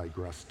 sorry, I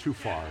digressed too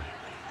far.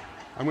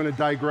 I'm going to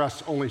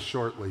digress only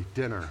shortly.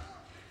 Dinner.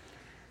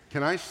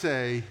 Can I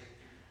say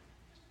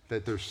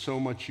that there's so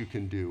much you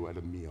can do at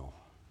a meal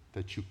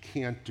that you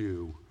can't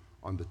do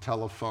on the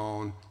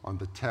telephone, on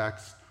the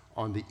text,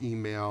 on the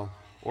email,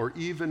 or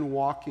even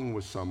walking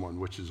with someone,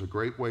 which is a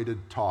great way to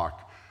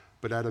talk,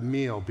 but at a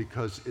meal,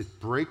 because it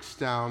breaks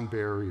down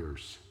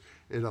barriers.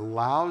 It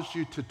allows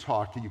you to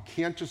talk. You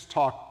can't just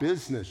talk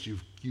business,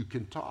 you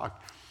can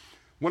talk.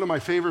 One of my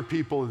favorite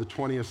people of the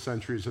 20th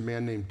century is a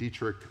man named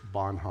Dietrich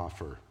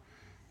Bonhoeffer.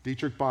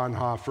 Dietrich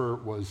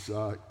Bonhoeffer was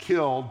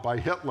killed by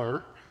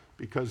Hitler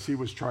because he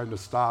was trying to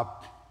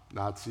stop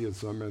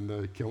Nazism and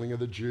the killing of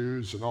the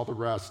Jews and all the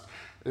rest.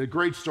 A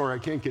great story, I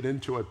can't get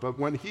into it, but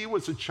when he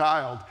was a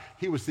child,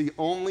 he was the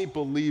only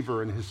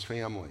believer in his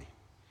family.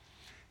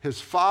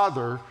 His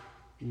father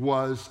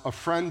was a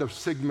friend of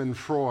Sigmund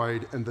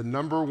Freud and the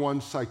number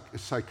one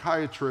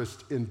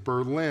psychiatrist in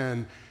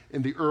Berlin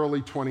in the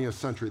early 20th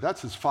century.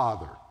 That's his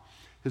father.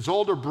 His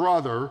older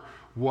brother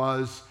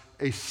was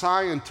a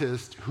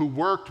scientist who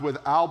worked with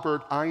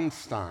Albert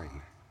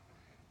Einstein,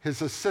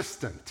 his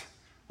assistant.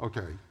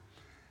 Okay.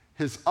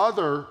 His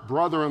other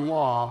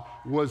brother-in-law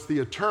was the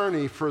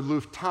attorney for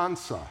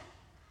Lufthansa.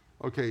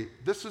 Okay,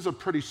 this is a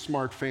pretty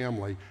smart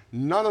family.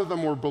 None of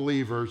them were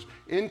believers.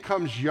 In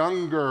comes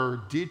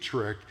younger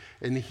Dietrich,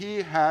 and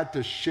he had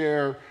to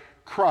share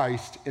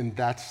Christ in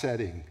that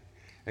setting.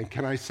 And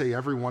can I say,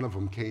 every one of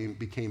them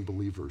became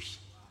believers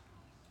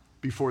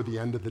before the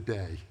end of the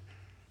day.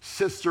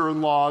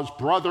 Sister-in-laws,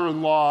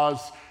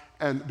 brother-in-laws,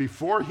 and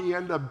before he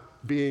ended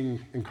up being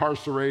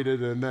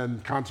incarcerated and then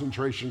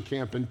concentration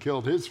camp and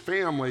killed, his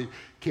family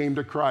came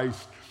to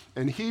Christ.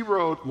 And he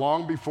wrote,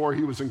 long before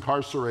he was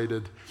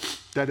incarcerated,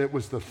 that it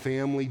was the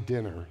family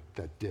dinner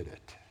that did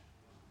it.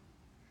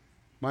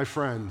 My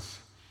friends,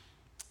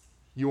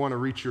 you want to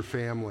reach your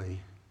family,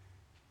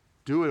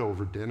 do it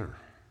over dinner.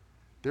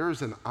 There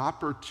is an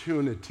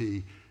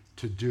opportunity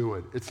to do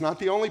it. It's not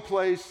the only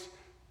place,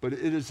 but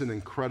it is an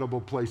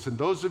incredible place. And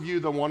those of you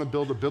that want to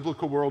build a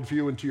biblical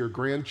worldview into your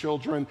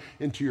grandchildren,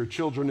 into your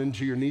children,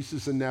 into your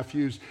nieces and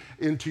nephews,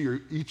 into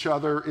each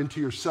other,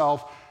 into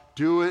yourself,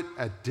 do it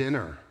at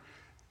dinner.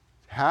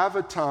 Have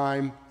a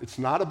time. It's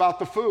not about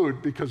the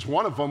food, because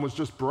one of them was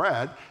just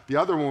bread. The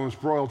other one was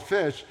broiled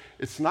fish.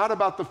 It's not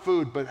about the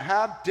food, but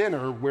have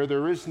dinner where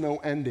there is no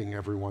ending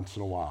every once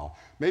in a while.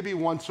 Maybe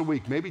once a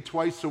week, maybe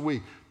twice a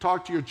week.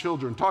 Talk to your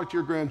children, talk to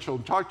your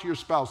grandchildren, talk to your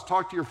spouse,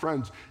 talk to your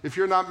friends. If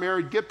you're not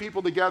married, get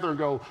people together and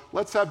go,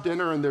 let's have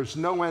dinner, and there's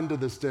no end to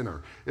this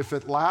dinner. If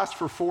it lasts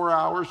for 4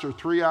 hours or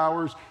 3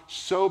 hours,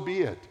 so be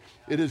it.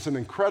 It is an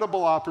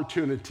incredible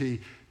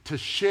opportunity to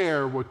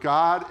share what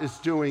God is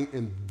doing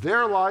in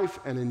their life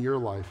and in your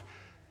life.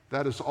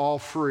 That is all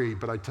free,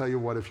 but I tell you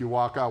what, if you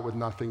walk out with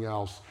nothing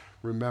else,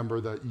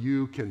 remember that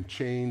you can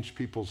change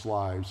people's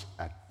lives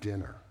at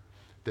dinner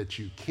that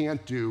you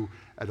can't do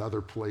at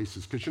other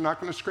places, because you're not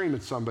going to scream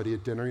at somebody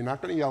at dinner. You're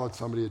not going to yell at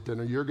somebody at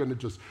dinner. You're going to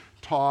just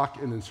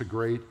talk, and it's a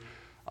great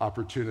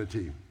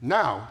opportunity.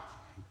 Now,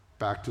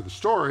 back to the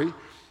story.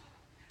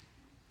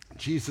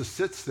 Jesus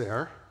sits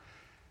there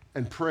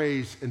and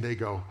prays, and they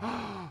go,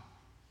 oh,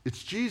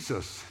 it's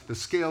Jesus. The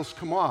scales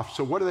come off.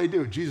 So what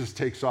do? Jesus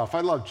takes off. I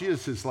love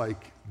Jesus is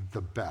like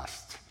the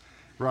best,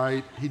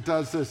 right? He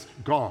does this,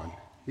 gone.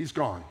 He's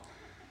gone.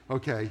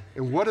 Okay,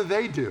 and what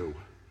do?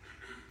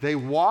 They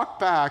walk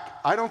back.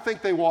 I don't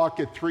think they walk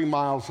at 3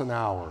 miles an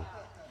hour,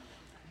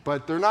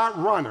 but they're not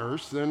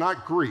runners. They're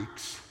not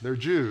Greeks. They're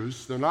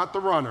Jews. They're not the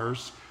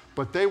runners,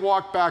 but they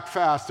walk back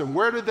fast. And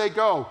where did they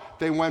go?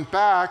 They went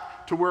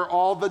back to where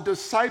all the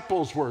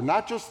disciples were,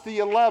 not just the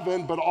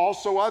 11, but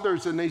also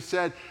others. And they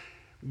said,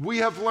 we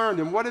have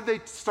learned. And what did they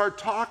start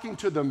talking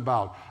to them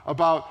about?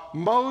 About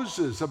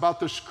Moses,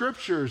 about the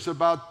scriptures,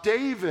 about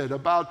David,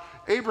 about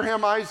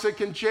Abraham,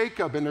 Isaac, and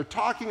Jacob. And they're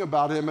talking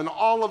about him. And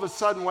all of a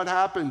sudden, what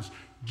happens?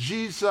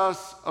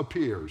 Jesus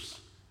appears.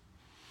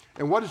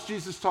 And what does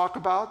Jesus talk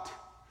about?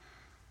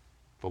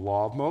 The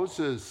law of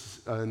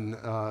Moses and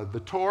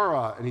the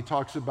Torah. And he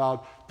talks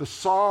about the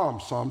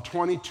Psalms, Psalm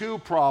 22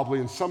 probably,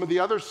 and some of the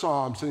other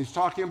Psalms. And he's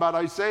talking about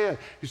Isaiah.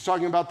 He's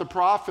talking about the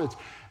prophets.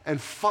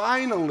 And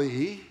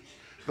finally,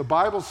 the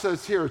Bible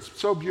says here, it's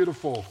so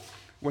beautiful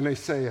when they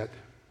say it.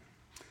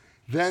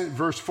 Then,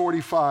 verse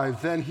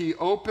 45, then he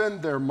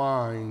opened their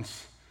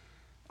minds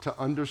to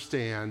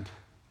understand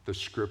the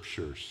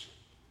scriptures.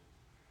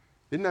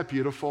 Isn't that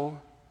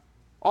beautiful?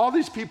 All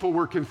these people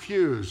were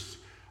confused.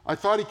 I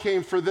thought he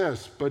came for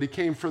this, but he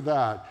came for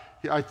that.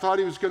 I thought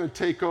he was going to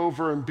take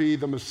over and be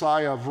the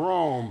Messiah of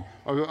Rome,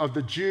 of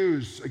the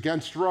Jews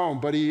against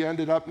Rome, but he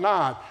ended up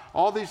not.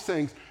 All these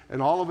things,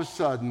 and all of a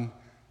sudden,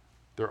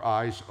 their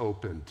eyes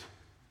opened.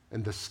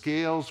 And the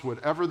scales,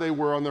 whatever they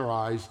were on their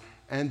eyes,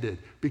 ended.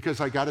 Because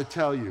I got to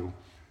tell you,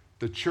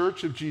 the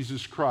Church of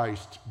Jesus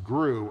Christ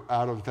grew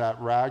out of that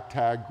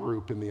ragtag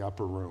group in the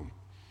upper room.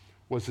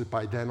 Was it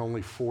by then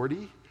only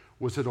 40?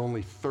 Was it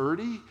only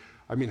 30?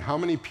 I mean, how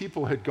many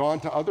people had gone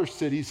to other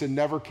cities and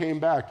never came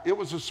back? It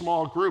was a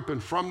small group,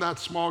 and from that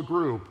small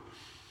group,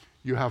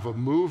 you have a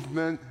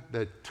movement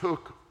that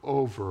took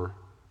over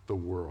the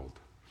world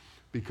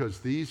because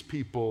these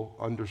people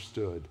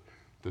understood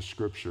the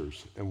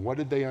scriptures. And what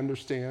did they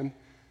understand?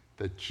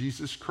 That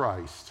Jesus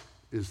Christ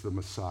is the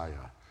Messiah,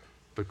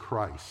 the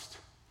Christ.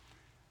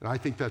 And I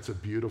think that's a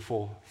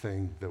beautiful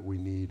thing that we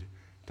need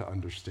to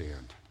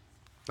understand.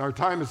 Our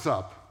time is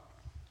up.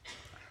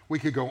 We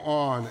could go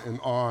on and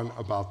on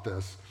about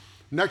this.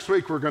 Next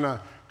week, we're going to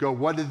go,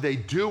 what did they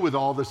do with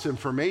all this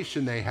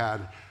information they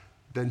had?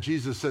 Then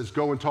Jesus says,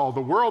 go into all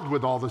the world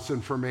with all this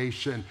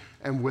information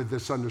and with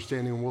this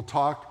understanding. And we'll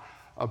talk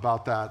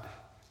about that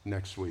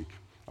next week.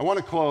 I want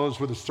to close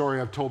with a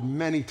story I've told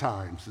many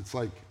times. It's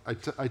like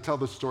I tell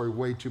this story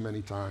way too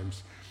many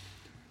times,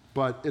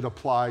 but it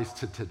applies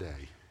to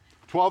today.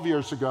 12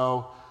 years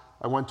ago,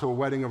 I went to a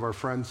wedding of our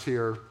friends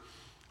here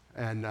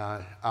and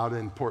out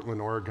in Portland,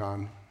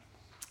 Oregon.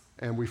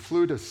 And we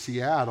flew to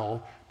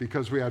Seattle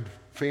because we had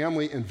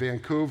family in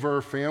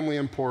Vancouver, family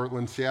in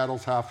Portland.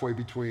 Seattle's halfway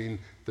between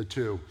the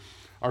two.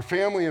 Our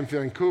family in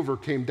Vancouver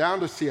came down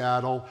to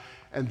Seattle,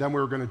 and then we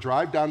were going to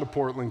drive down to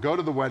Portland, go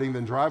to the wedding,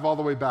 then drive all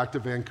the way back to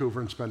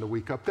Vancouver and spend a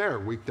week up there. A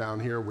week down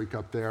here, a week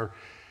up there.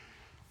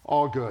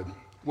 All good.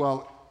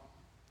 Well,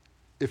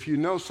 if you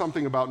know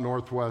something about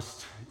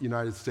Northwest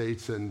United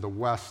States and the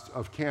west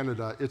of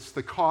Canada, it's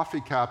the coffee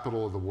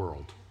capital of the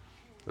world,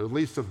 or at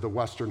least of the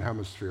Western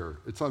Hemisphere.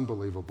 It's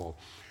unbelievable.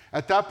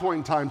 At that point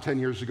in time, 10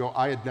 years ago,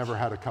 I had never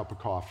had a cup of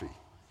coffee.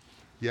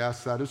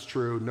 Yes, that is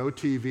true. No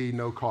TV,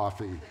 no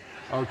coffee.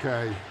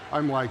 Okay,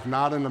 I'm like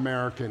not an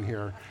American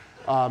here.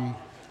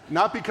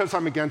 Not because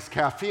I'm against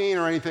caffeine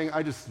or anything.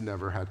 I just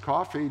never had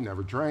coffee,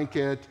 never drank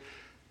it,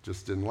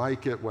 just didn't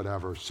like it,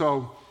 whatever.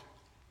 So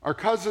our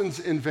cousins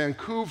in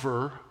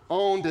Vancouver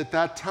owned at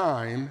that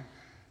time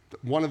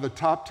one of the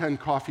top 10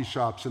 coffee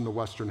shops in the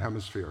Western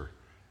Hemisphere,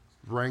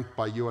 ranked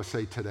by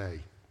USA Today.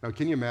 Now,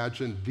 can you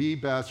imagine the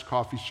best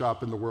coffee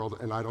shop in the world,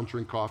 and I don't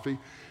drink coffee?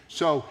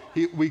 So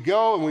we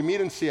go and we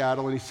meet in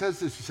Seattle, and he says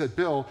this, he said,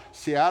 Bill,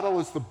 Seattle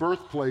is the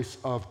birthplace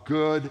of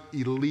good,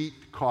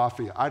 elite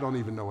coffee. I don't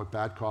even know what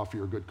bad coffee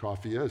or good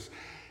coffee is.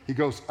 He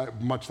goes,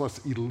 much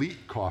less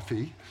elite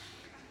coffee.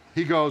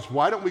 He goes,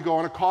 why don't we go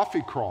on a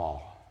coffee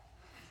crawl?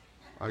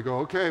 I go,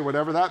 okay,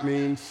 whatever that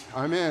means,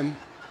 I'm in.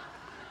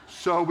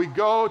 So we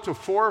go to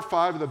 4 or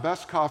 5 of the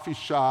best coffee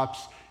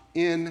shops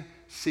in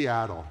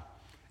Seattle,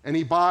 and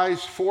he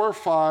buys 4 or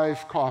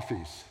 5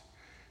 coffees.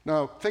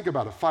 Now, think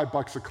about it,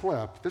 $5 a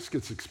clip, this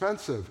gets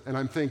expensive. And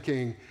I'm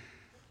thinking,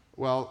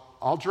 well,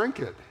 I'll drink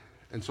it.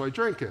 And so I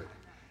drink it.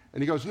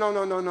 And he goes,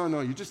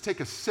 no, you just take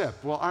a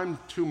sip. Well, I'm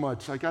too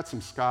much, I got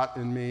some Scott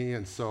in me,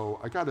 and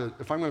so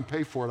if I'm gonna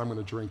pay for it, I'm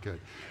gonna drink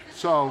it.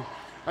 So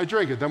I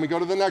drink it. Then we go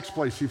to the next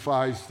place. He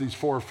buys these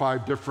 4 or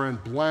 5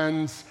 different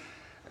blends,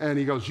 and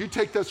he goes, you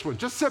take this one,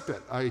 just sip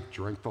it. I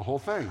drink the whole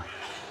thing.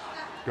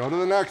 Go to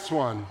the next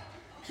one.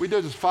 We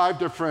did just 5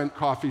 different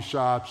coffee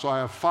shops, so I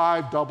have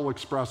 5 double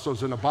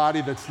espressos in a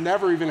body that's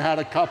never even had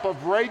a cup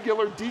of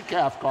regular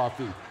decaf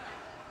coffee.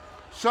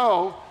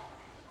 So,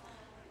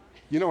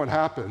 you know what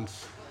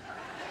happens?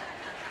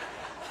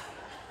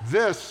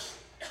 This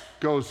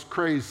goes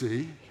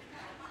crazy,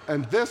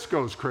 and this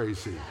goes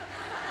crazy.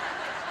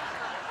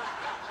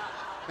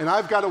 And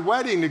I've got a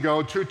wedding to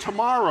go to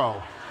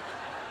tomorrow.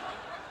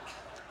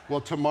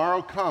 Well,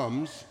 tomorrow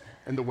comes,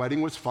 and the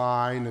wedding was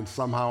fine, and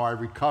somehow I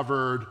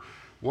recovered,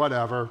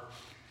 whatever.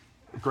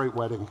 Great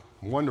wedding,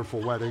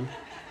 wonderful wedding.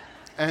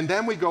 And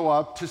then we go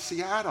up to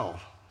Seattle,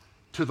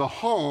 to the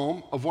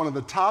home of one of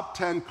the top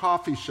 10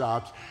 coffee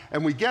shops,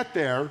 and we get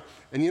there,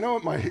 and you know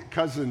what my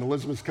cousin,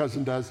 Elizabeth's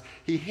cousin, does?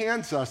 He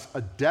hands us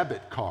a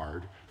debit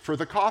card for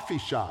the coffee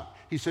shop.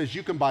 He says,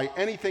 you can buy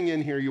anything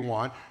in here you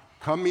want.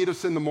 Come meet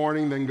us in the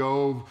morning, then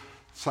go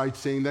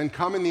sightseeing, then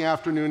come in the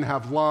afternoon,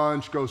 have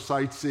lunch, go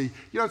sightsee.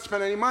 You don't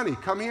spend any money,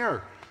 come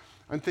here.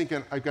 I'm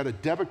thinking, I've got a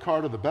debit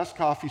card of the best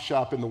coffee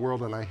shop in the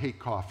world, and I hate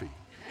coffee.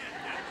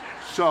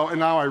 And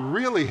now I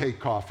really hate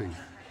coffee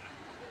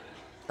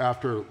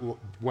after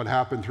what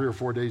happened 3 or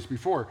 4 days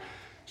before.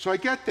 So I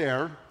get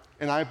there,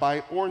 and I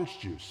buy orange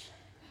juice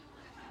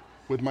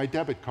with my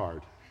debit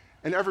card.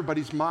 And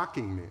everybody's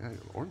mocking me,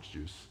 orange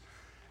juice.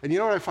 And you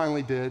know what I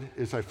finally did?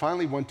 Is I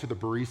finally went to the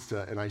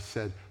barista, and I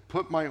said,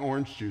 put my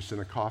orange juice in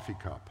a coffee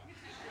cup.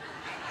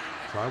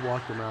 So I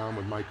walked around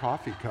with my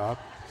coffee cup,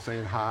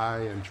 saying hi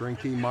and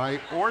drinking my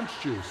orange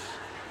juice.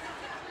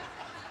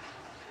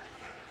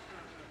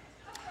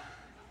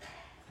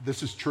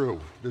 This is true.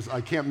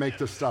 I can't make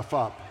this stuff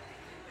up.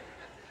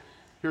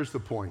 Here's the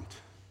point.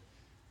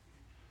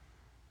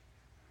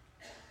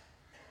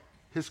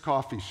 His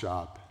coffee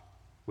shop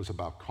was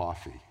about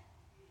coffee.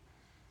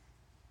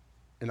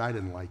 And I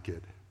didn't like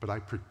it, but I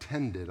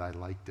pretended I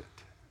liked it.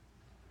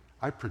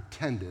 I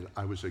pretended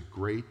I was a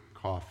great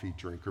coffee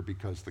drinker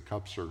because the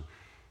cups are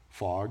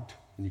fogged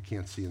and you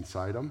can't see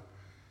inside them,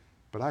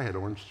 but I had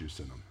orange juice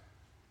in them.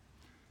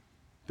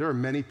 There are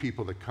many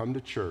people that come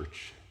to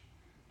church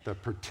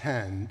that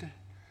pretend,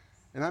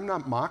 and I'm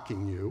not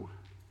mocking you,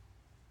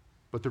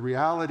 but the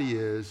reality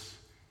is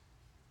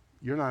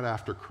you're not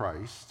after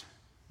Christ.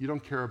 You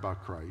don't care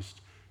about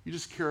Christ. You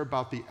just care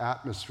about the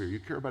atmosphere. You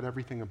care about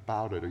everything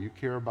about it, or you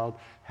care about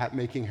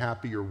making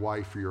happy your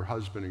wife or your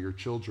husband or your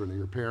children or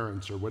your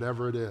parents or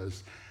whatever it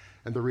is.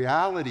 And the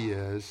reality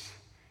is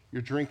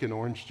you're drinking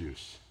orange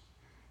juice.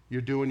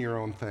 You're doing your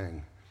own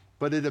thing.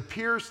 But it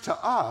appears to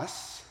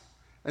us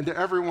and to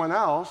everyone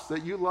else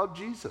that you love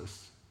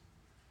Jesus.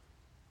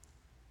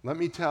 Let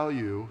me tell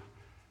you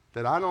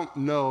that I don't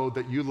know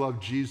that you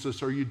love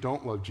Jesus or you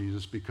don't love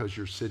Jesus because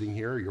you're sitting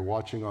here, you're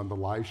watching on the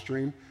live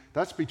stream.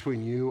 That's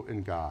between you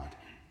and God.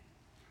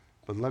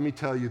 But let me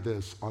tell you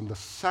this, on the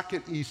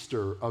second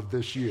Easter of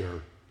this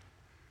year,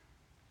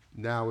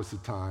 now is the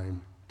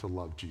time to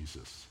love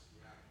Jesus.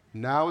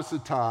 Now is the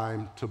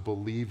time to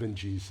believe in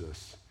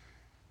Jesus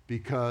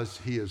because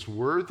he is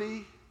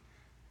worthy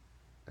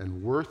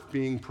and worth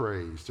being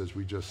praised, as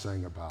we just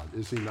sang about,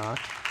 is he not?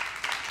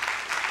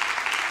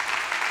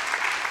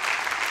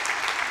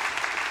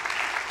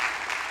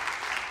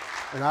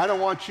 And I don't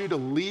want you to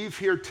leave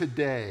here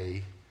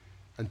today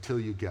until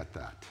you get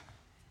that,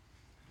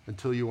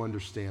 until you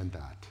understand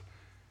that.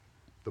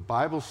 The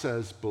Bible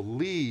says,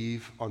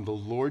 believe on the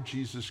Lord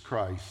Jesus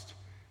Christ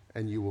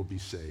and you will be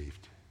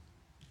saved.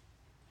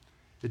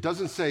 It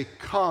doesn't say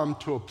come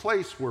to a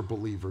place where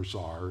believers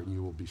are and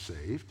you will be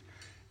saved.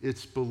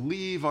 It's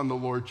believe on the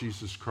Lord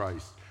Jesus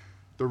Christ.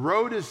 The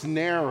road is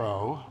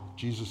narrow,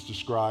 Jesus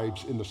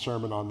describes in the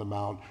Sermon on the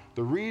Mount.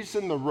 The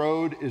reason the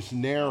road is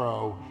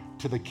narrow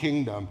to the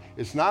kingdom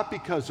is not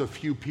because a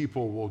few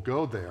people will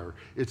go there.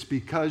 It's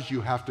because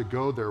you have to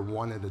go there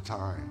one at a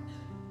time.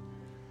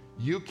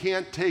 You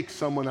can't take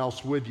someone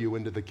else with you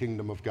into the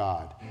kingdom of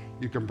God.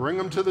 You can bring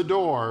them to the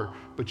door,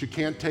 but you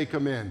can't take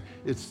them in.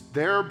 It's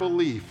their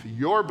belief,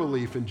 your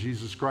belief in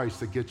Jesus Christ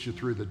that gets you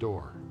through the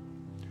door.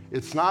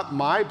 It's not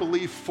my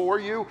belief for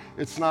you.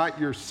 It's not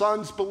your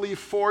son's belief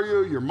for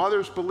you, your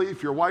mother's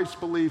belief, your wife's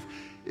belief.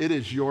 It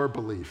is your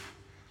belief.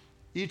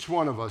 Each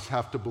one of us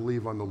have to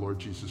believe on the Lord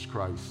Jesus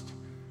Christ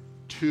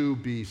to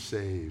be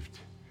saved.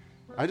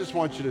 I just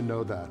want you to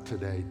know that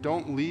today.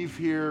 Don't leave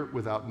here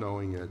without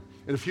knowing it.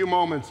 In a few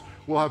moments,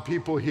 we'll have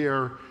people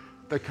here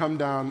that come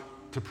down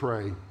to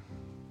pray.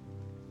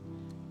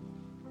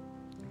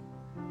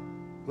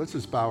 Let's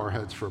just bow our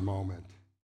heads for a moment.